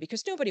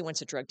 because nobody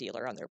wants a drug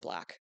dealer on their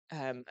block,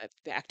 an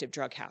active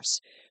drug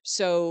house.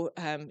 So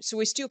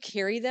we still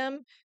carry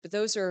them, but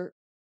those are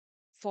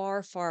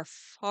far, far,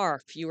 far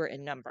fewer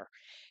in number.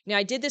 Now,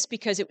 I did this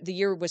because the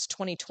year was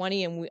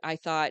 2020, and I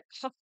thought,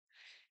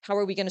 how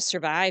are we going to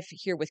survive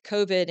here with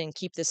COVID and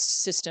keep this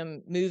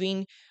system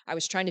moving? I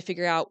was trying to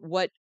figure out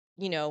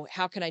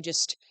how can I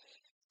just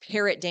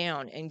pare it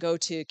down and go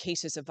to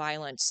cases of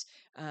violence?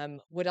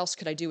 What else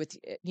could I do with,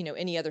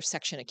 any other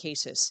section of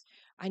cases?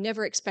 I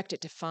never expected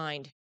to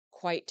find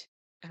quite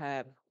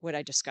what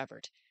I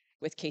discovered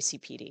with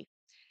KCPD.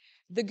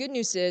 The good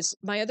news is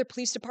my other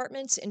police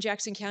departments in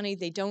Jackson County,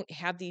 they didn't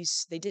have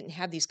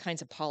these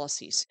kinds of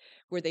policies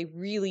where they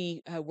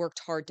really worked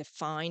hard to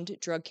find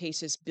drug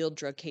cases, build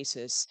drug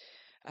cases,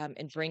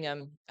 and bring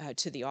them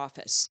to the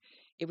office.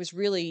 It was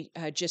really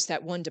just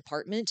that one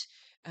department,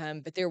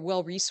 but they're a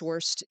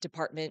well-resourced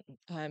department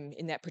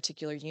in that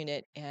particular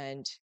unit,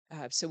 and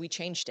so we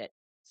changed it.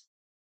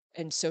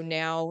 And so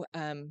now,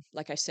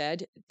 like I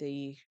said,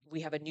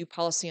 we have a new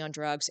policy on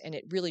drugs, and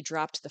it really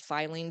dropped the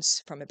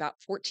filings from about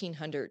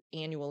 1,400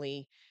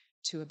 annually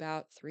to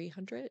about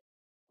 300.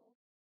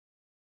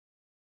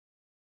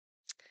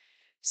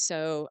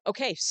 So,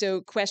 okay,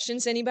 so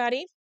questions,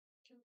 anybody?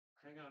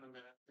 Hang on a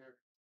minute there.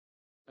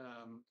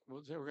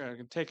 We're going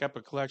to take up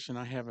a collection.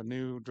 I have a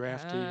new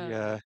drafty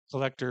Ah,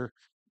 collector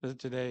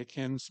today,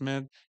 Ken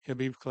Smith. He'll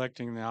be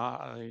collecting the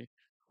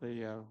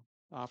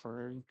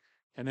offering,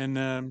 and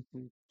then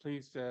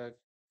please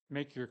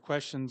make your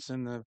questions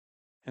in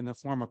the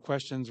form of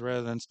questions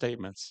rather than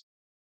statements.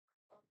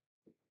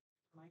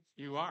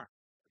 You are,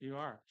 you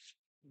are.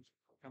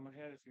 Come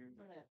ahead if you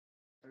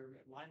or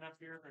line up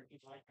here, or if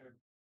you'd like to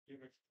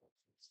give it.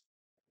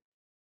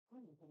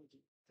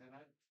 Then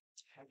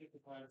I get the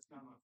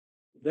come.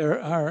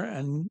 There are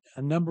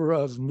a number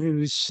of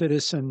new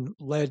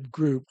citizen-led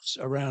groups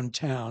around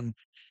town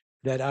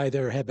that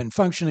either have been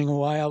functioning a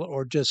while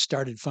or just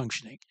started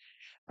functioning.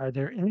 Are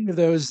there any of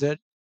those that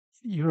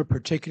you're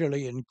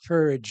particularly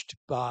encouraged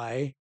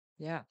by,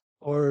 yeah,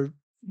 or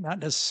not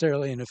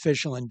necessarily an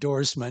official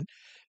endorsement,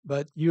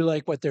 but you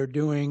like what they're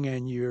doing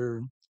and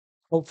you're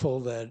hopeful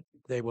that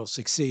they will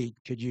succeed?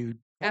 Could you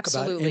talk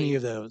about any absolutely.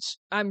 of those?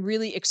 I'm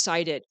really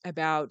excited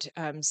about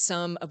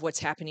some of what's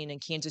happening in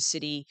Kansas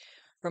City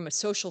from a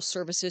social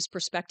services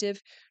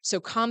perspective. So,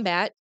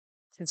 Combat,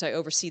 since I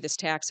oversee this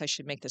tax, I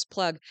should make this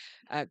plug.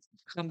 Uh,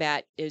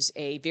 Combat is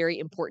a very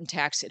important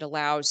tax. It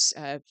allows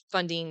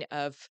funding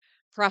of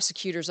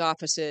prosecutors'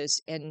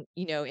 offices and,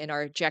 in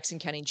our Jackson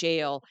County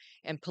Jail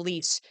and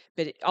police,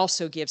 but it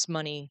also gives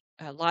money,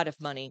 a lot of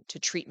money, to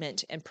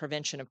treatment and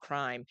prevention of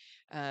crime.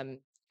 Um,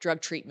 drug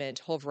treatment,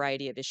 whole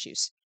variety of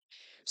issues.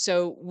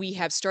 So we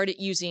have started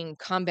using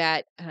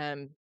combat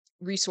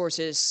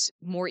resources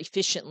more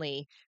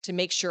efficiently to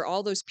make sure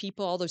all those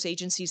people, all those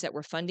agencies that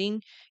we're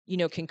funding,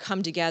 can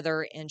come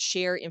together and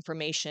share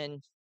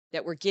information,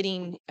 that we're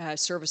getting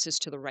services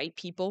to the right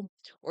people,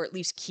 or at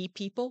least key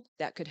people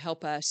that could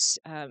help us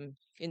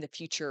in the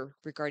future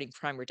regarding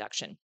crime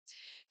reduction.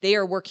 They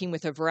are working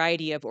with a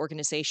variety of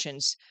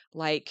organizations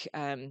like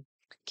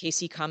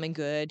KC Common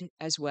Good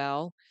as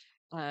well.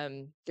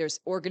 There's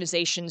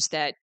organizations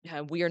that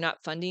we are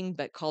not funding,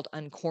 but called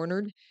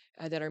Uncornered,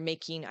 that are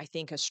making, I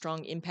think, a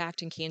strong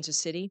impact in Kansas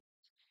City.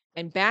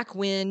 And back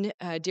when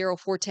Daryl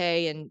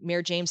Forte and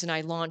Mayor James and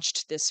I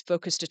launched this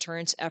focused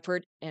deterrence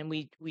effort, and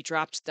we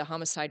dropped the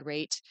homicide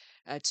rate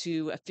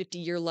to a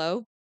 50-year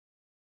low,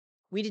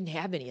 we didn't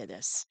have any of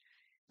this.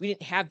 We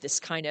didn't have this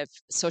kind of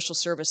social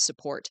service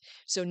support.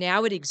 So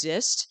now it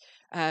exists.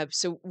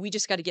 So we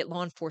just got to get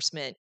law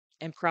enforcement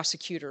and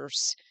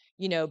prosecutors,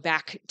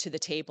 back to the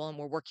table, and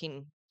we're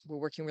working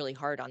really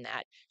hard on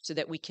that so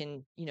that we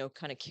can,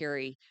 kind of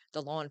carry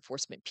the law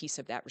enforcement piece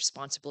of that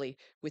responsibly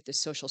with the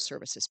social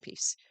services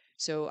piece.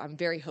 So I'm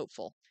very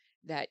hopeful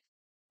that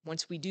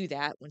once we do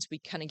that, once we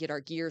kind of get our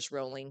gears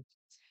rolling,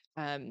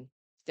 um,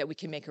 that we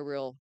can make a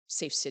real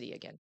safe city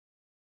again.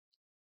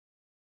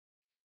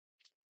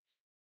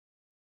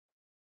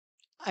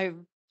 I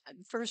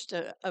first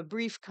a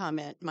brief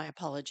comment. My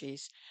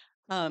apologies,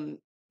 um,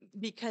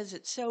 because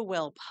it's so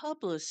well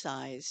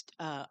publicized.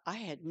 I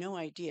had no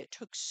idea it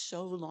took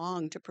so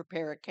long to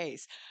prepare a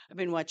case. I've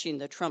been watching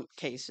the Trump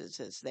cases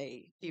as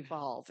they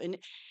evolve, and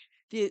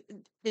the,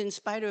 in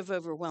spite of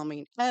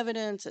overwhelming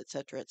evidence, et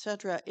cetera,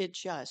 it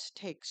just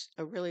takes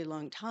a really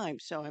long time.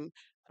 So I'm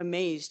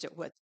amazed at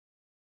what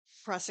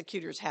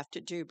prosecutors have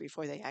to do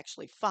before they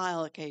actually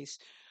file a case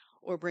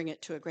or bring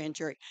it to a grand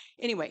jury.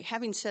 Anyway,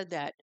 having said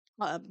that,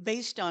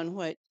 based on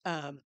what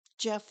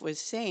Jeff was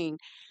saying,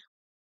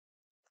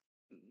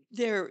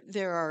 there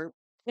are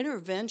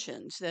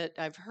interventions that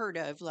I've heard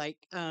of, like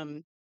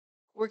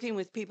working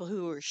with people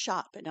who were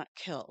shot but not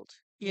killed,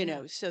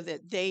 Yeah. so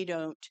that they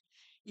don't,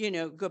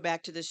 go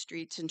back to the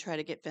streets and try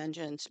to get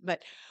vengeance,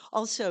 but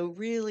also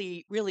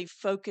really, really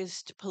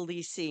focused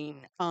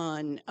policing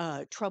on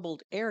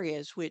troubled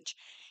areas, which,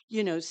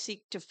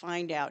 seek to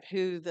find out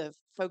who the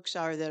folks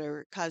are that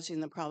are causing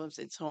the problems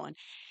and so on.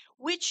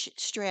 Which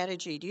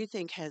strategy do you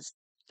think has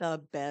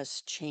the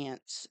best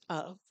chance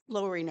of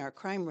lowering our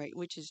crime rate,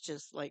 which is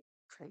just like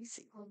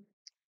crazy?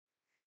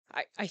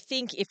 I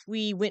think if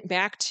we went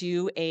back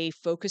to a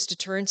focused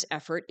deterrence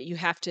effort,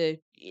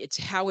 it's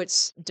how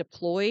it's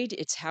deployed,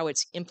 it's how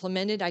it's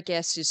implemented, I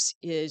guess,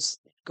 is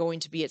going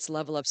to be its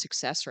level of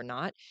success or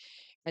not.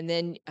 And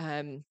then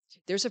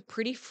there's a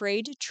pretty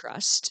frayed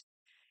trust,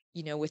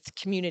 with the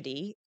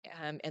community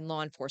and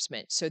law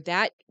enforcement. So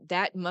that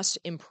must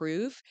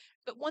improve.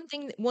 But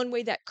one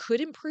way that could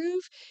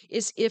improve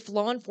is if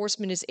law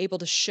enforcement is able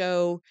to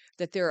show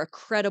that they're a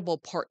credible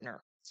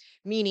partner,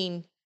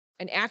 meaning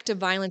an act of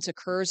violence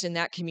occurs in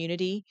that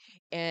community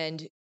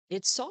and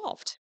it's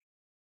solved.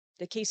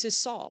 The case is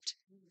solved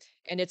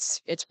and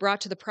it's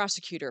brought to the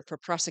prosecutor for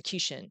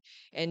prosecution.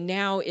 And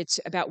now it's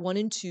about 1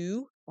 in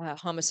 2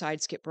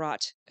 homicides get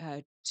brought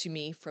to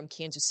me from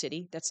Kansas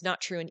City. That's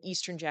not true in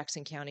Eastern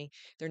Jackson County.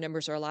 Their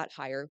numbers are a lot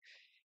higher.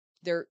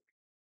 Their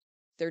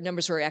their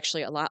numbers are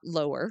actually a lot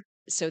lower.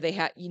 So they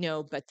had,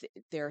 but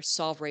their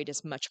solve rate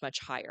is much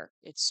higher.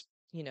 It's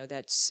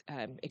that's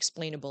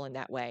explainable in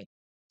that way.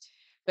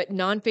 But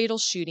non-fatal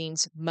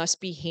shootings must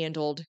be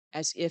handled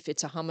as if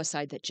it's a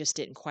homicide that just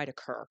didn't quite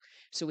occur.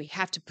 So we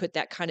have to put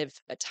that kind of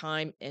a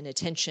time and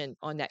attention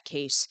on that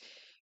case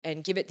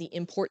and give it the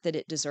import that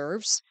it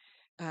deserves,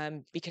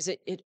 because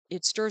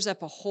it stirs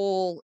up a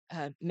whole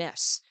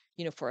mess,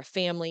 for a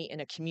family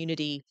and a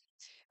community.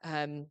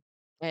 Um,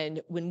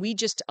 and when we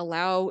just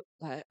allow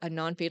a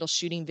non-fatal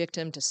shooting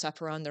victim to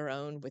suffer on their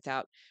own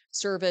without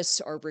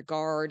service or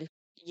regard,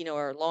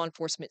 our law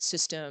enforcement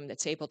system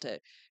that's able to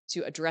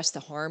address the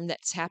harm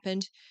that's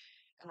happened,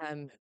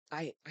 um,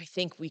 I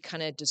think we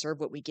kind of deserve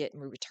what we get in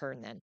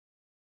return. Then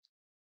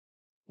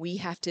we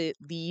have to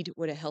lead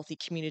what a healthy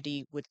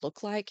community would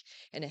look like,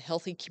 and a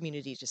healthy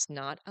community does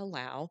not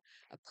allow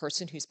a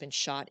person who's been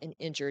shot and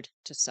injured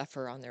to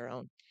suffer on their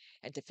own,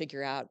 and to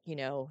figure out,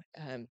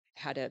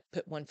 how to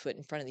put one foot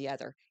in front of the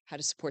other, how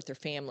to support their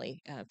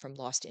family from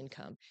lost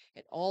income,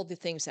 and all the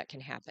things that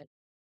can happen.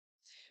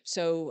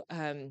 So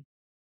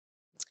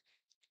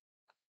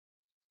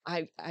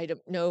I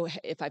don't know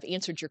if I've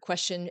answered your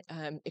question,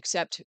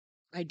 except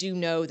I do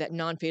know that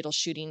non-fatal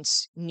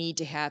shootings need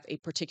to have a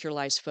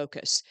particularized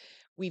focus.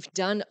 We've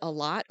done a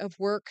lot of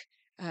work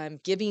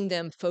giving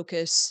them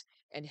focus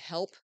and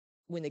help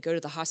when they go to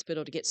the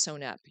hospital to get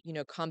sewn up.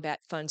 Combat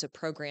funds a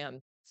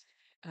program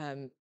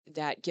um,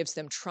 that gives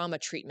them trauma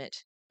treatment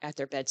at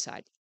their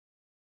bedside.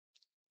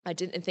 I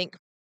didn't think,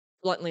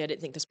 bluntly, I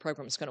didn't think this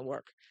program was going to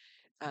work.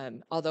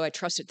 Although I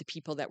trusted the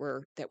people that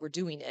were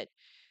doing it.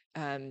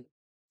 Um,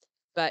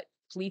 but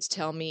please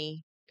tell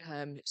me,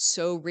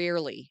 so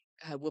rarely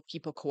will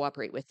people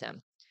cooperate with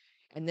them.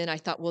 And then I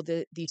thought, well,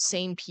 these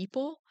same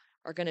people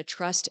are going to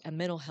trust a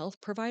mental health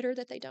provider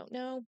that they don't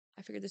know,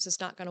 I figure this is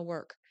not going to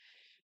work.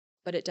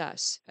 But it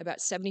does. About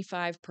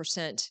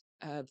 75%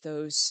 of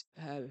those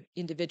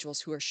individuals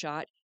who are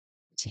shot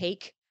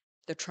take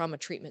the trauma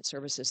treatment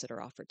services that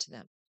are offered to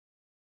them.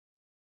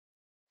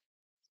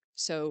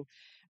 So,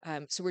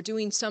 so we're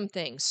doing some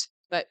things,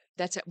 but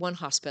that's at one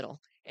hospital,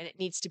 and it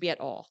needs to be at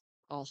all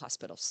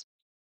hospitals.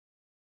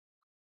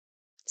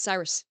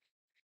 Cyrus.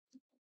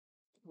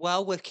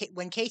 Well,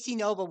 when Casey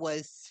Nova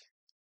was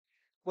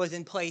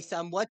in place,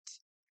 what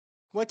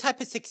type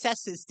of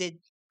successes did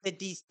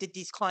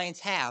these clients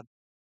have?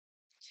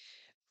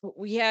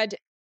 We had,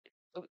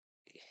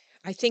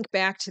 I think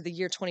back to the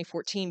year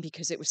 2014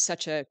 because it was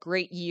such a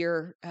great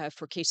year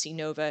for Casey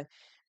Nova.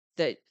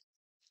 The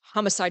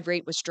homicide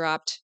rate was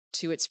dropped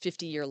to its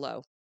 50-year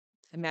low.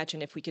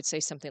 Imagine if we could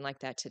say something like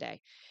that today.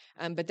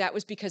 But that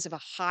was because of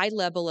a high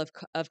level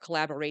of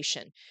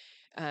collaboration.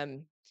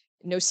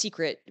 No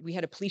secret, we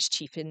had a police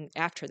chief in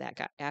after that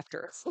got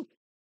after.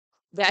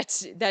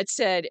 That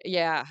said,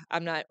 yeah,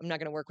 I'm not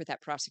going to work with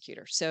that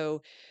prosecutor.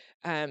 So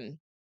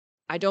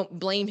I don't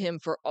blame him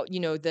for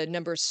the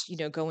numbers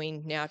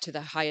going now to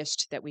the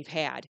highest that we've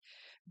had,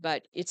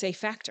 but it's a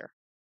factor.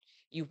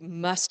 You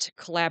must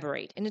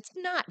collaborate, and it's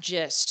not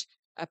just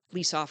a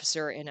police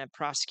officer and a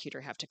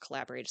prosecutor have to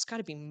collaborate. It's got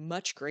to be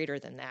much greater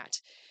than that,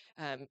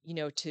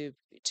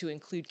 to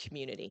include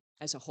community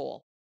as a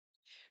whole.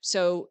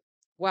 So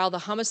while the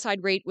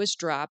homicide rate was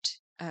dropped,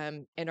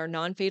 and our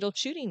non-fatal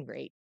shooting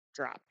rate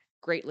dropped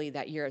greatly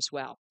that year as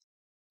well.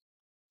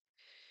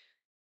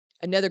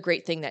 Another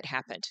great thing that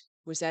happened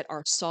was that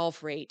our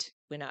solve rate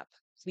went up.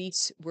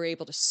 Police were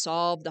able to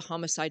solve the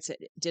homicides that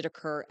did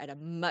occur at a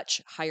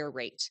much higher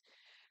rate.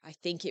 I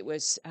think it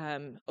was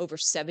over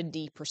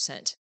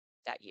 70%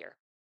 that year.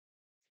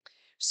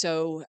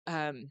 So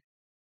when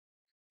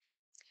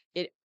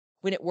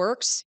it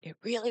works, it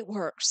really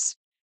works.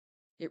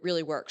 It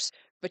really works.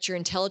 But your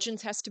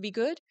intelligence has to be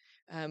good.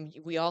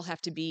 We all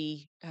have to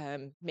be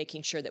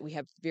making sure that we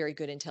have very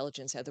good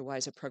intelligence.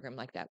 Otherwise, a program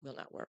like that will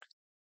not work.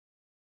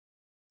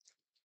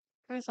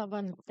 First, I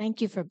want to thank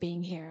you for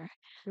being here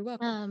You're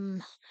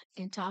welcome.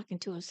 and talking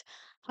to us.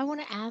 I want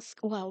to I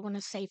want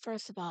to say,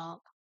 first of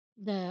all,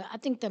 I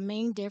think the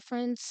main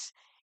difference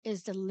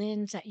is the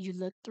lens that you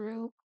look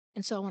through.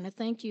 And so I want to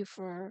thank you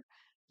for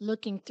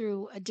looking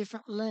through a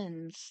different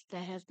lens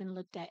that has been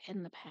looked at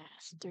in the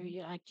past, through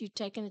you, like you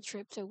taking the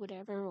trips or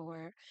whatever,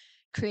 or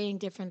creating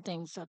different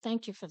things. So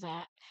thank you for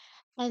that.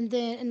 And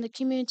then in the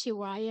community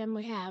where I am,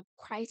 we have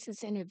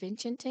crisis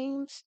intervention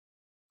teams.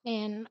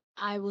 And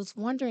I was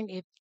wondering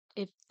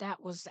if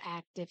that was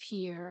active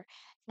here,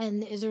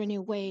 and is there any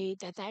way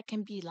that that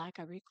can be like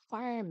a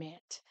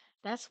requirement?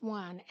 That's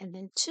one. And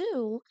then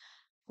two,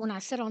 when I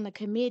sat on the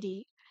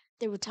committee,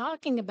 they were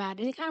talking about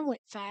it, and it kind of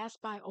went fast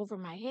by over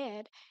my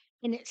head,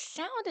 and it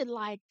sounded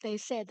like they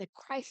said the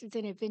crisis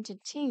intervention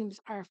teams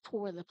are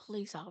for the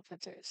police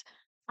officers.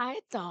 I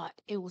thought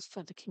it was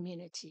for the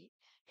community.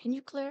 Can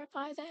you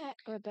clarify that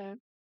or the?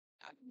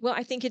 Well,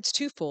 I think it's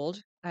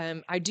twofold.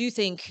 I do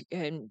think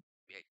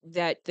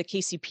that the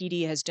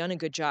KCPD has done a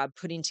good job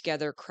putting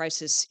together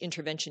crisis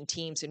intervention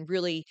teams and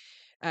really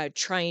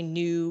trying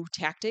new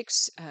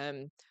tactics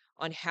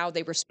on how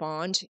they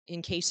respond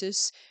in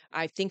cases.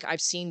 I think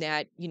I've seen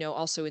that,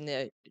 also in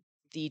the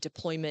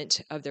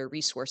deployment of their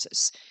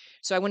resources.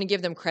 So I want to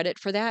give them credit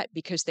for that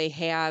because they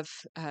have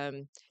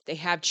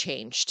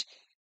changed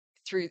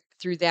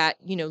through that,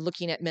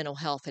 looking at mental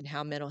health and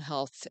how mental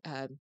health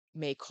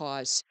may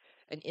cause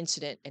an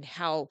incident and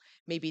how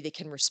maybe they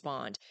can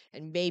respond.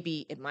 And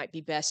maybe it might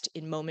be best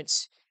in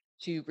moments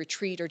to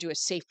retreat or do a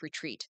safe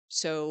retreat.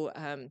 So,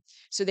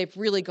 so they've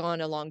really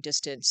gone a long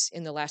distance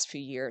in the last few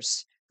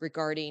years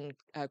regarding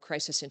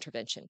crisis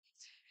intervention.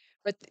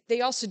 But they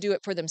also do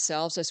it for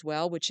themselves as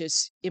well, which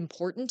is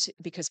important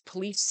because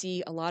police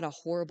see a lot of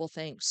horrible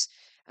things.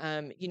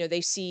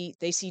 They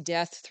see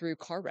death through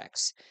car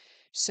wrecks,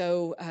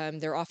 so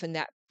they're often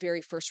that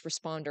very first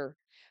responder.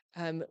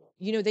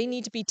 They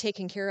need to be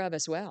taken care of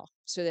as well,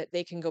 so that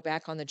they can go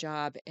back on the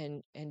job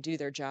and do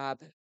their job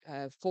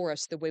for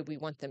us the way we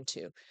want them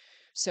to.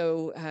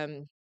 So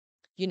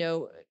you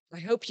know, I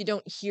hope you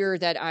don't hear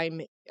that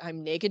I'm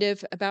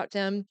negative about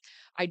them.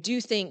 I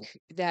do think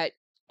that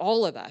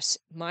all of us,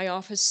 my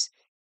office,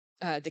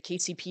 the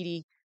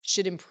KCPD,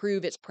 should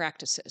improve its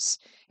practices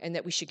and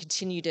that we should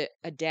continue to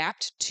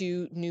adapt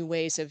to new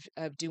ways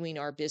of doing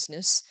our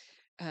business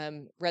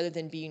rather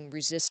than being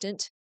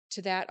resistant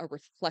to that or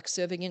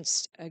reflexive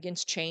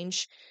against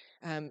change.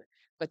 Um,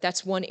 but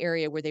that's one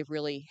area where they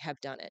really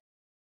have done it.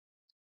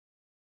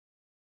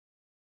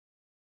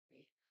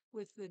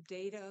 With the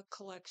data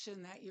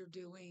collection that you're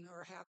doing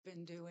or have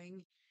been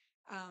doing,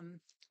 are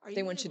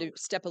They you want you able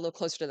to step a little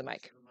closer to the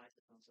mic.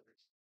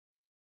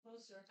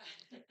 Closer.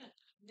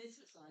 This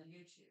is on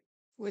YouTube.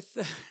 with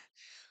the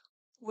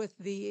with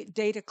the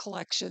data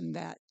collection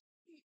that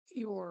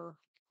your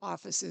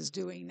office is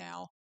doing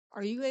now,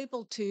 are you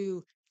able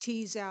to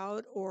tease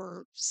out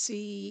or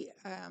see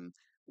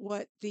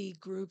what the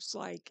groups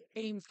like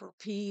Aim for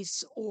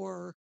Peace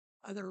or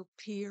other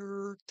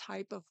peer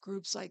type of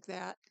groups like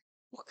that,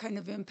 what kind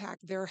of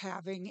impact they're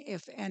having,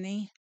 if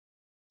any?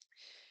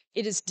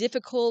 It is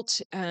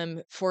difficult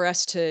for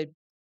us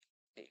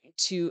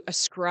to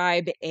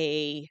ascribe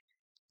a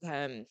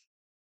um,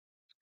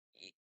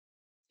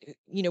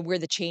 where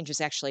the change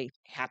is actually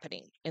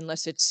happening,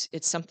 unless it's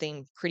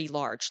something pretty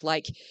large.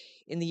 Like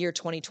in the year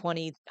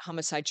 2020,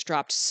 homicides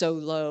dropped so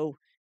low,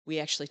 we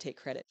actually take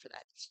credit for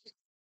that.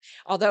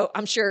 Although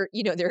I'm sure,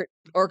 there are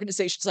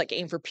organizations like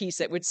Aim for Peace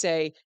that would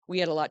say we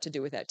had a lot to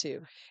do with that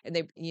too. And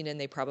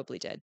they probably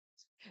did.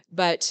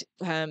 But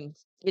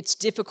it's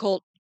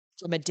difficult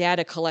from a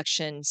data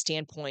collection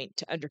standpoint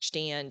to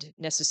understand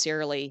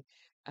necessarily,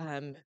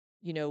 um,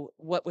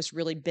 what was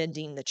really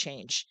bending the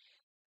change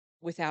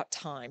without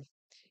time.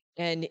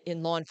 And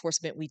in law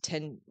enforcement, we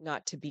tend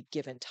not to be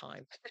given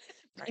time.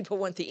 People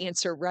want the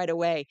answer right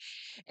away.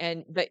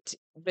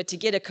 But to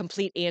get a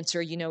complete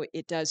answer,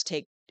 it does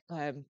take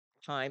um,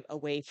 time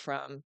away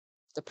from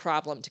the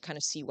problem to kind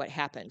of see what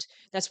happened.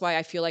 That's why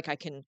I feel like I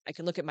can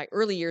look at my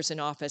early years in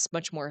office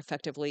much more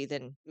effectively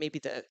than maybe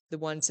the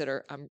ones that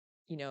are I'm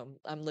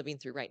living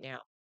through right now.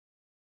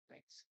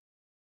 Right.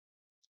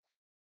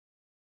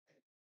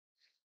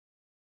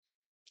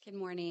 Good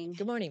morning.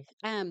 Good morning.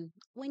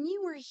 When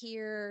you were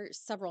here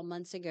several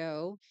months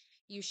ago,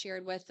 you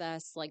shared with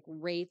us like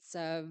rates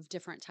of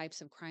different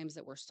types of crimes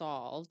that were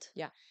solved.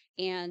 Yeah.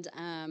 And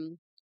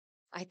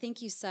I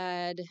think you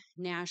said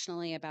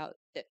nationally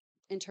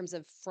in terms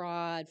of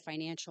fraud,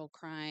 financial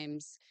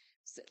crimes,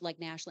 like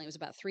nationally, it was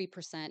about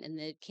 3%. In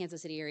the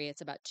Kansas City area,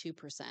 it's about 2%.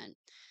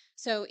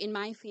 So in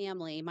my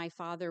family, my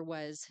father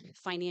was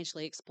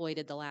financially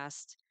exploited the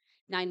last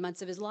 9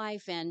 months of his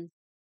life, and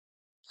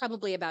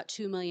probably about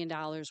 $2 million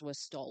was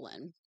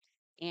stolen.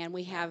 And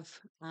we have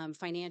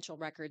financial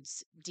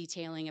records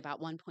detailing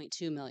about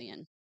 1.2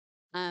 million.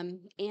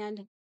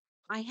 And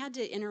I had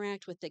to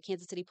interact with the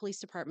Kansas City Police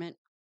Department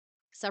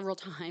several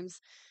times,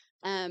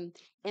 and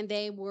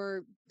they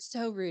were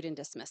so rude and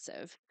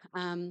dismissive.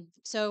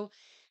 So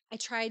I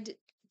tried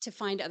to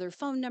find other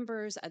phone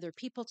numbers, other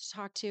people to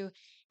talk to,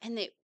 and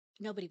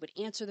nobody would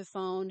answer the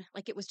phone.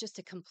 Like it was just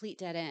a complete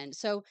dead end.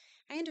 So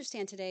I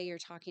understand today you're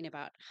talking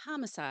about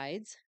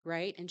homicides,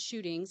 right, and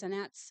shootings, and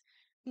that's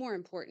more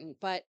important.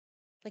 But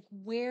like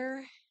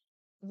where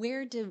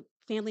do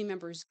family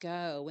members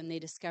go when they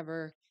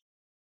discover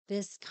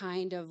this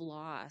kind of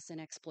loss and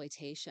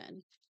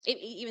exploitation?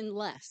 Even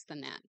less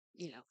than that.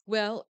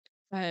 Well,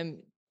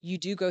 you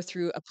do go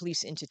through a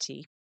police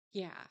entity.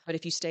 Yeah. But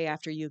if you stay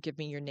after you give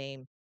me your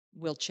name,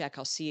 we'll check.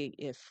 I'll see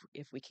if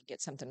we can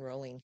get something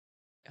rolling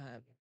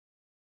um,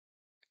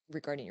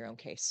 regarding your own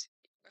case.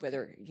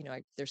 Whether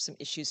there's some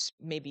issues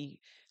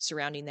maybe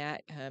surrounding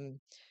that,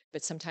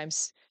 but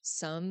sometimes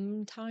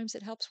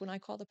it helps when I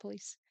call the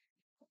police.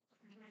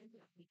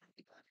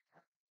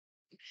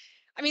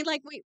 I mean,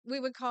 like we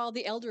would call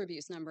the elder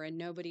abuse number and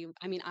nobody would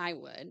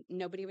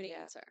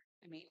Yeah. answer.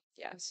 I mean,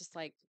 yeah, it's just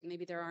like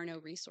maybe there are no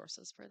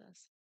resources for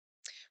this.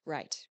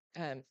 Right.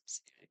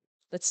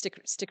 Let's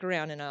stick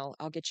around, and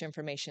I'll get you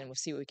information, and we'll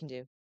see what we can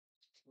do.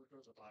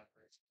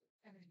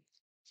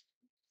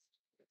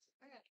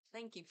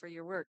 Thank you for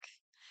your work.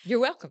 You're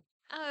welcome.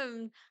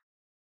 Um,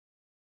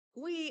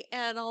 we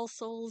at All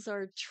Souls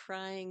are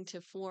trying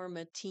to form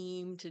a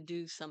team to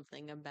do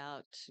something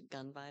about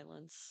gun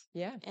violence.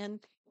 Yeah. And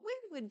we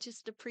would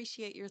just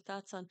appreciate your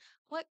thoughts on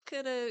what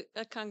could a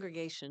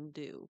congregation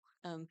do?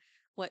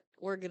 What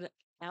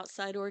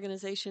outside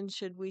organizations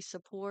should we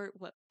support?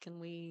 What can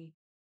we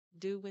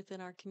do within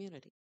our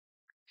community?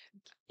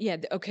 Yeah.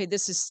 Okay.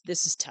 This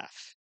is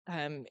tough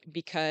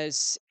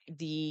because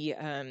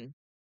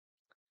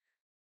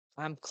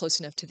I'm close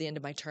enough to the end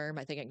of my term.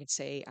 I think I can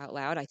say out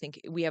loud. I think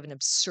we have an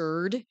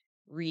absurd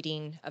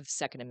reading of the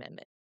Second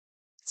Amendment.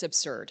 It's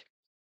absurd,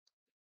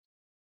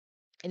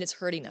 and it's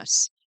hurting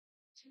us.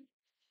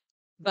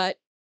 But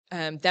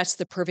that's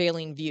the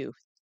prevailing view.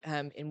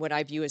 In what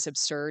I view as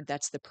absurd,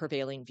 that's the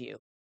prevailing view.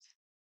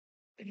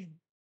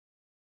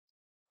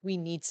 We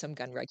need some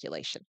gun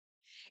regulation.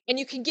 And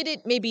you can get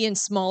it maybe in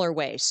smaller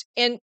ways.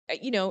 And,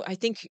 I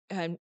think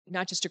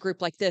not just a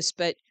group like this,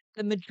 but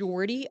the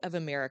majority of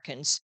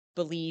Americans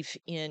believe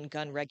in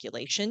gun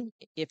regulation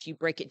if you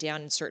break it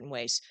down in certain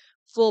ways.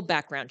 Full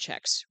background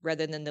checks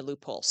rather than the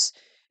loopholes.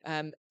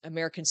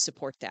 Americans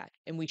support that,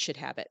 and we should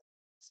have it.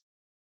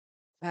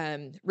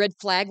 Red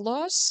flag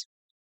laws,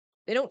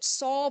 they don't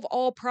solve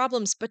all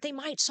problems, but they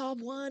might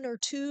solve one or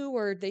two,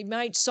 or they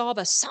might solve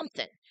a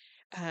something.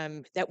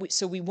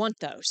 So we want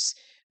those.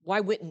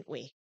 Why wouldn't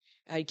we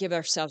give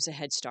ourselves a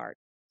head start?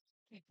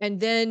 And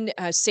then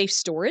safe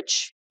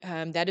storage.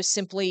 That is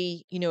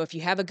simply, if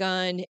you have a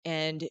gun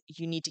and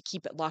you need to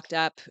keep it locked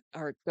up,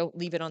 or don't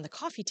leave it on the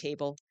coffee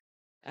table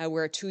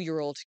where a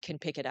 2-year-old can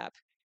pick it up.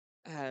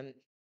 Um,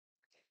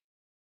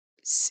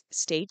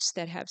 States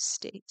that have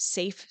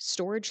safe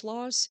storage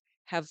laws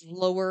have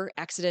lower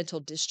accidental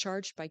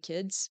discharge by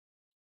kids.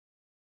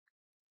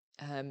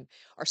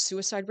 Our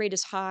suicide rate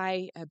is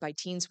high by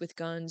teens with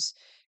guns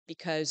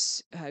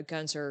because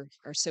guns are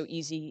so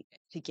easy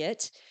to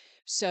get.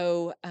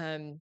 So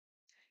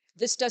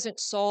This doesn't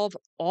solve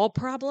all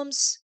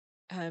problems,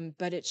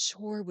 but it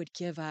sure would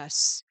give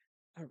us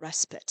a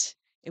respite.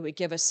 It would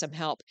give us some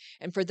help.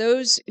 And for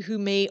those who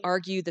may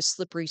argue the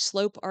slippery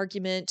slope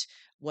argument,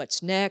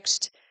 what's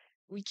next?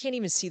 We can't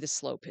even see the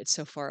slope. It's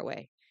so far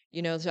away.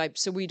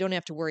 So we don't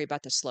have to worry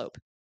about the slope.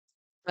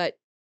 But,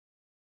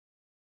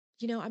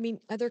 I mean,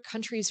 other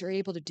countries are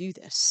able to do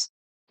this,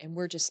 and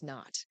we're just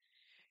not.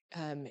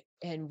 And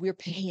we're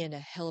paying a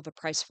hell of a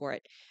price for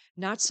it.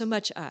 Not so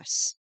much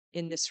us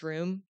in this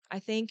room, I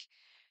think,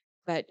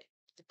 but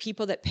the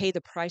people that pay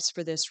the price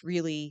for this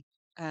really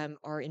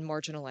are in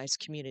marginalized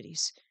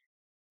communities.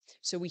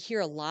 So we hear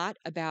a lot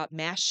about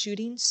mass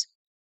shootings.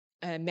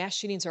 Mass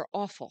shootings are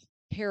awful,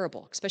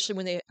 terrible, especially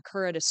when they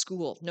occur at a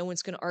school. No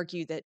one's going to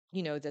argue that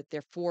that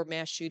they're for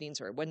mass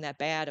shootings or it wasn't that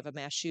bad of a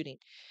mass shooting.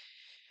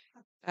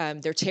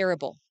 They're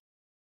terrible.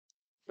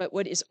 But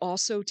what is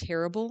also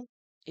terrible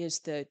is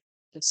the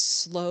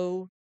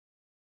slow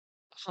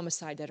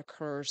homicide that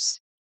occurs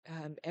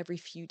every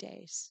few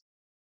days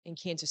in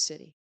Kansas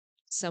City.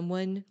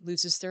 Someone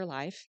loses their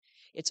life.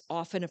 It's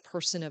often a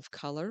person of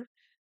color.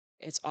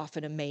 It's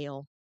often a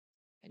male,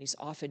 and he's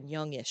often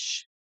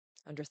youngish,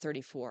 under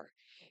 34.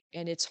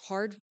 And it's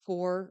hard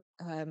for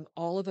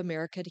all of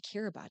America to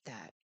care about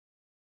that.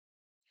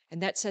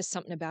 And that says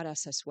something about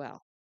us as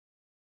well.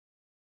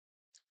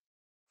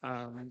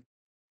 Um,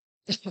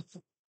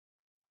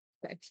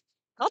 Okay.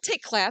 I'll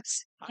take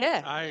claps.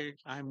 Yeah.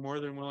 I'm more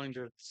than willing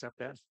to accept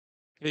that.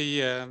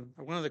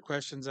 One of the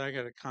questions, I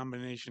got a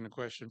combination of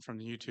question from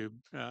the YouTube,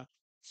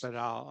 but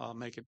I'll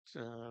make it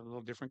a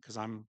little different because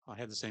I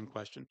had the same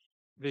question.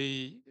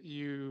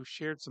 You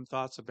shared some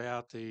thoughts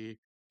about the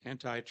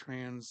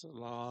anti-trans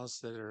laws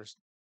that are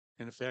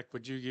in effect.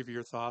 Would you give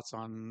your thoughts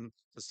on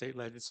the state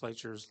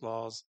legislature's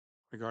laws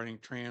regarding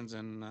trans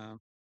and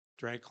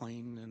drag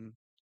queen and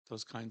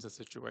those kinds of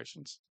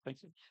situations?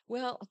 Thank you.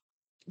 Well,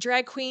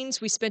 drag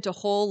queens, we spent a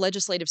whole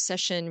legislative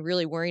session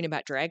really worrying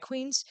about drag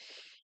queens.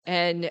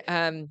 And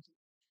I'm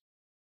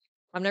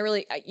not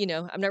really,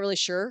 I'm not really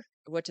sure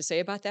what to say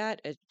about that.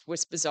 It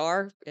was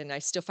bizarre, and I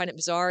still find it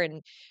bizarre.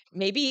 And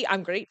maybe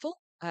I'm grateful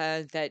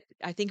that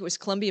I think it was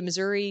Columbia,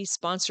 Missouri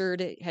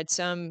sponsored, it had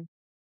some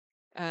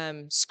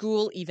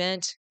school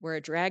event where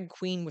a drag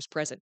queen was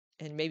present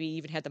and maybe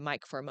even had the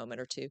mic for a moment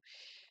or two.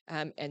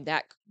 And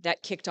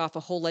that kicked off a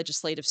whole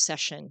legislative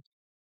session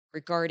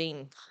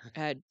regarding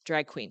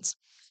drag queens.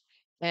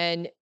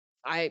 And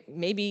I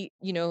maybe,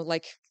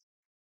 like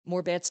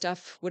more bad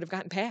stuff would have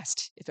gotten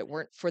passed if it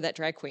weren't for that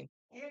drag queen.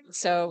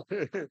 So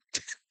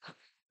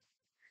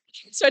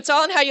it's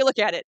all in how you look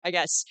at it, I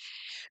guess.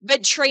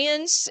 But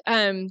trans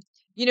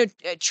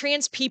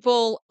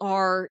people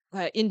are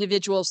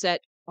individuals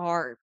that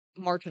are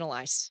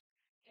marginalized,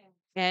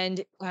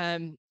 and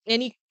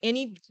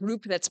any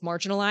group that's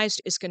marginalized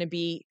is going to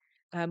be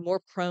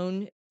more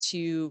prone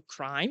to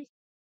crime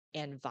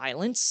and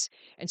violence.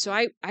 And so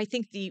I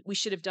think we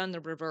should have done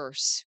the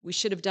reverse. We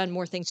should have done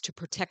more things to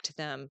protect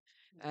them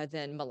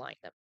than malign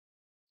them.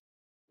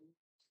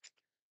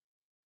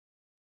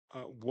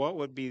 What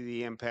would be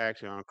the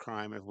impact on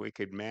crime if we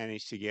could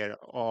manage to get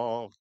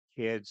all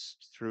kids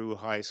through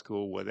high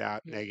school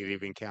without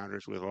negative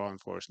encounters with law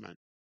enforcement?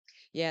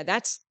 Yeah,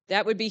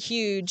 that would be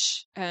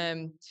huge.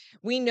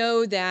 We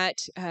know that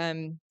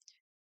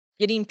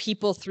getting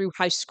people through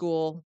high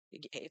school,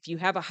 if you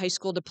have a high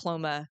school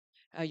diploma,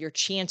 your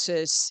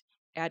chances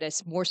at a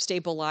more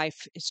stable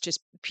life is just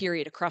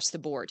period across the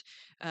board.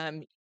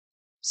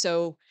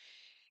 So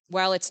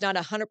while it's not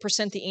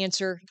 100% the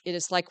answer, it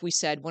is, like we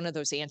said, one of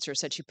those answers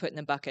that you put in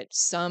the bucket.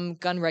 Some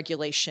gun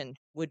regulation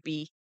would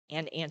be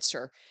an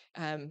answer.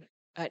 An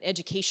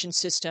education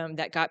system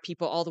that got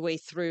people all the way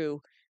through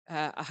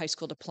a high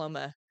school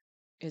diploma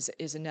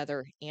is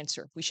another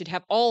answer. We should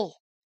have all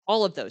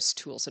of those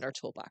tools in our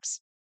toolbox.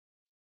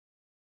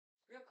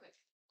 Real quick.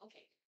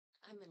 Okay.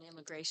 I'm an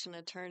immigration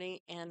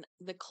attorney, and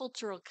the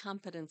cultural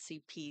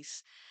competency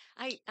piece.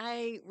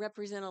 I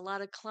represent a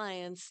lot of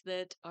clients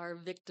that are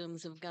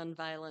victims of gun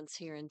violence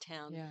here in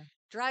town. Yeah.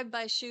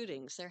 Drive-by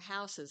shootings, their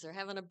houses, they're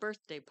having a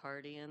birthday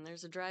party, and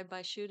there's a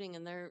drive-by shooting,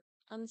 and they're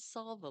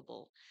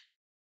unsolvable.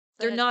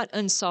 They're But not oh,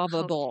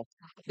 unsolvable.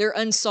 They're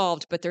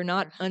unsolved, but they're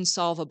not they're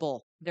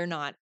unsolvable. They're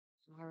not.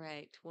 all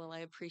right. Well, I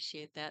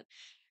appreciate that.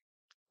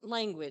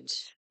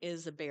 Language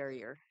is a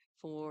barrier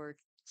for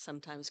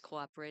sometimes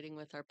cooperating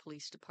with our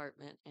police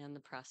department and the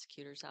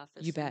prosecutor's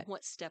office. You And bet.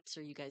 what steps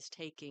are you guys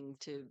taking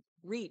to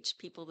reach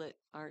people that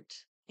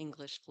aren't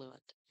English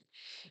fluent?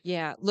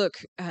 Yeah, look,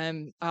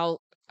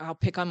 I'll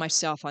pick on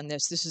myself on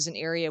this. This is an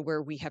area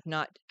where we have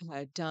not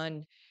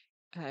done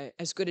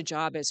as good a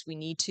job as we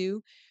need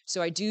to.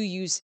 So I do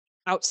use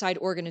outside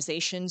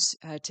organizations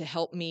to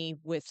help me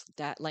with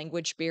that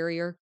language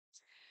barrier.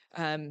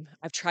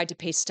 I've tried to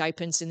pay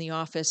stipends in the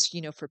office,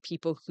 for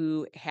people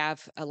who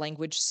have a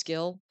language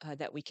skill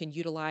that we can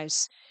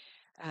utilize.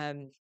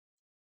 Um,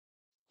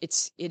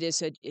 it's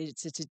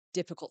a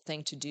difficult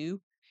thing to do.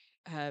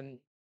 Um,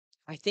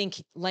 I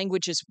think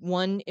language is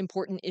one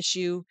important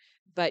issue,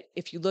 but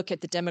if you look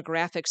at the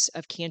demographics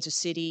of Kansas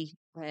City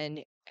and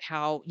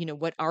how,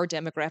 what our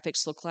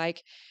demographics look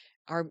like,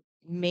 our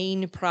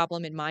main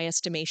problem, in my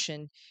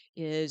estimation,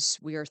 is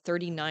we are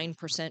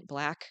 39%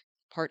 Black,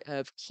 part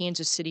of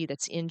Kansas City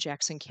that's in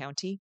Jackson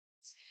County.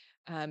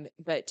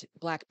 But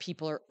Black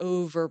people are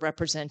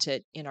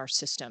overrepresented in our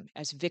system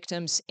as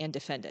victims and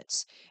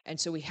defendants. And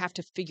so we have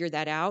to figure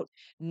that out,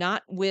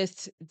 not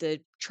with the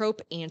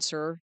trope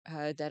answer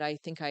that I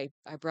think I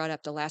brought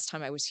up the last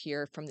time I was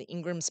here from the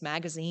Ingram's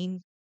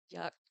magazine.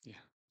 Yuck, Yeah.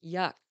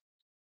 yuck,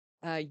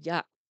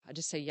 yuck. I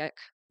just say yuck.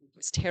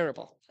 It's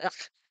terrible. Ugh.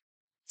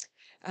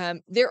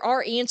 There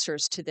are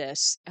answers to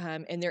this,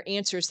 and they're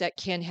answers that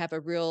can have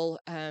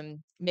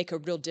make a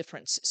real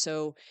difference.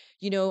 So,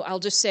 I'll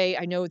just say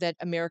I know that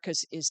America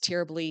is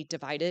terribly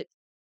divided.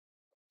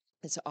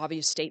 It's an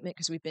obvious statement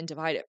because we've been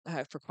divided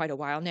for quite a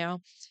while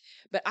now.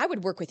 But I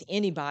would work with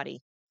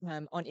anybody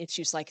on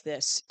issues like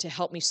this to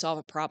help me solve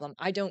a problem.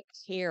 I don't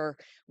care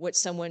what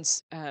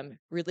someone's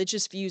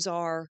religious views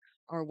are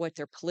or what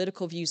their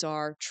political views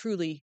are,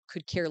 truly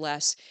could care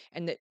less.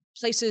 And that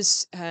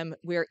places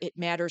where it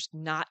matters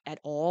not at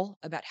all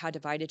about how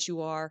divided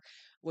you are,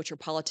 what your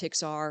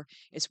politics are,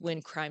 is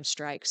when crime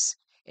strikes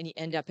and you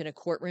end up in a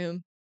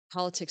courtroom.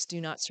 Politics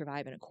do not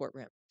survive in a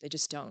courtroom, they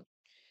just don't.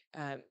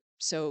 Um,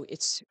 so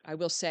I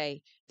will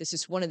say, this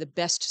is one of the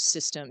best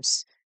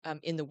systems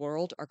in the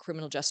world, our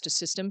criminal justice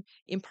system.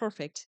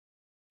 Imperfect,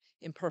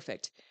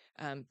 imperfect.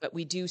 But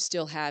we do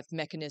still have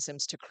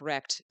mechanisms to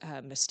correct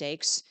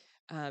mistakes.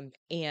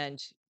 And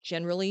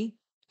generally,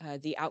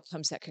 the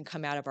outcomes that can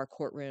come out of our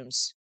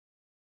courtrooms,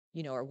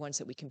 are ones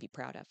that we can be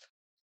proud of.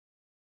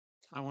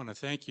 I want to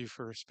thank you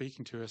for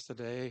speaking to us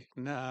today.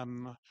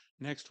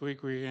 Next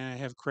week, we're going to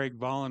have Craig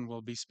Bolin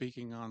will be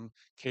speaking on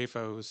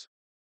CAFOs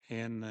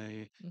and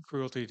the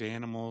cruelty to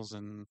animals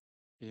and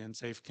the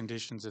unsafe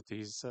conditions at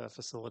these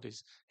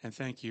facilities. And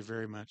thank you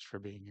very much for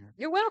being here.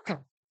 You're welcome.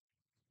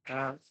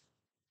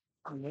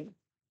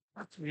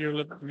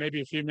 You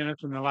maybe a few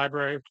minutes in the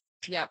library.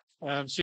 Yeah.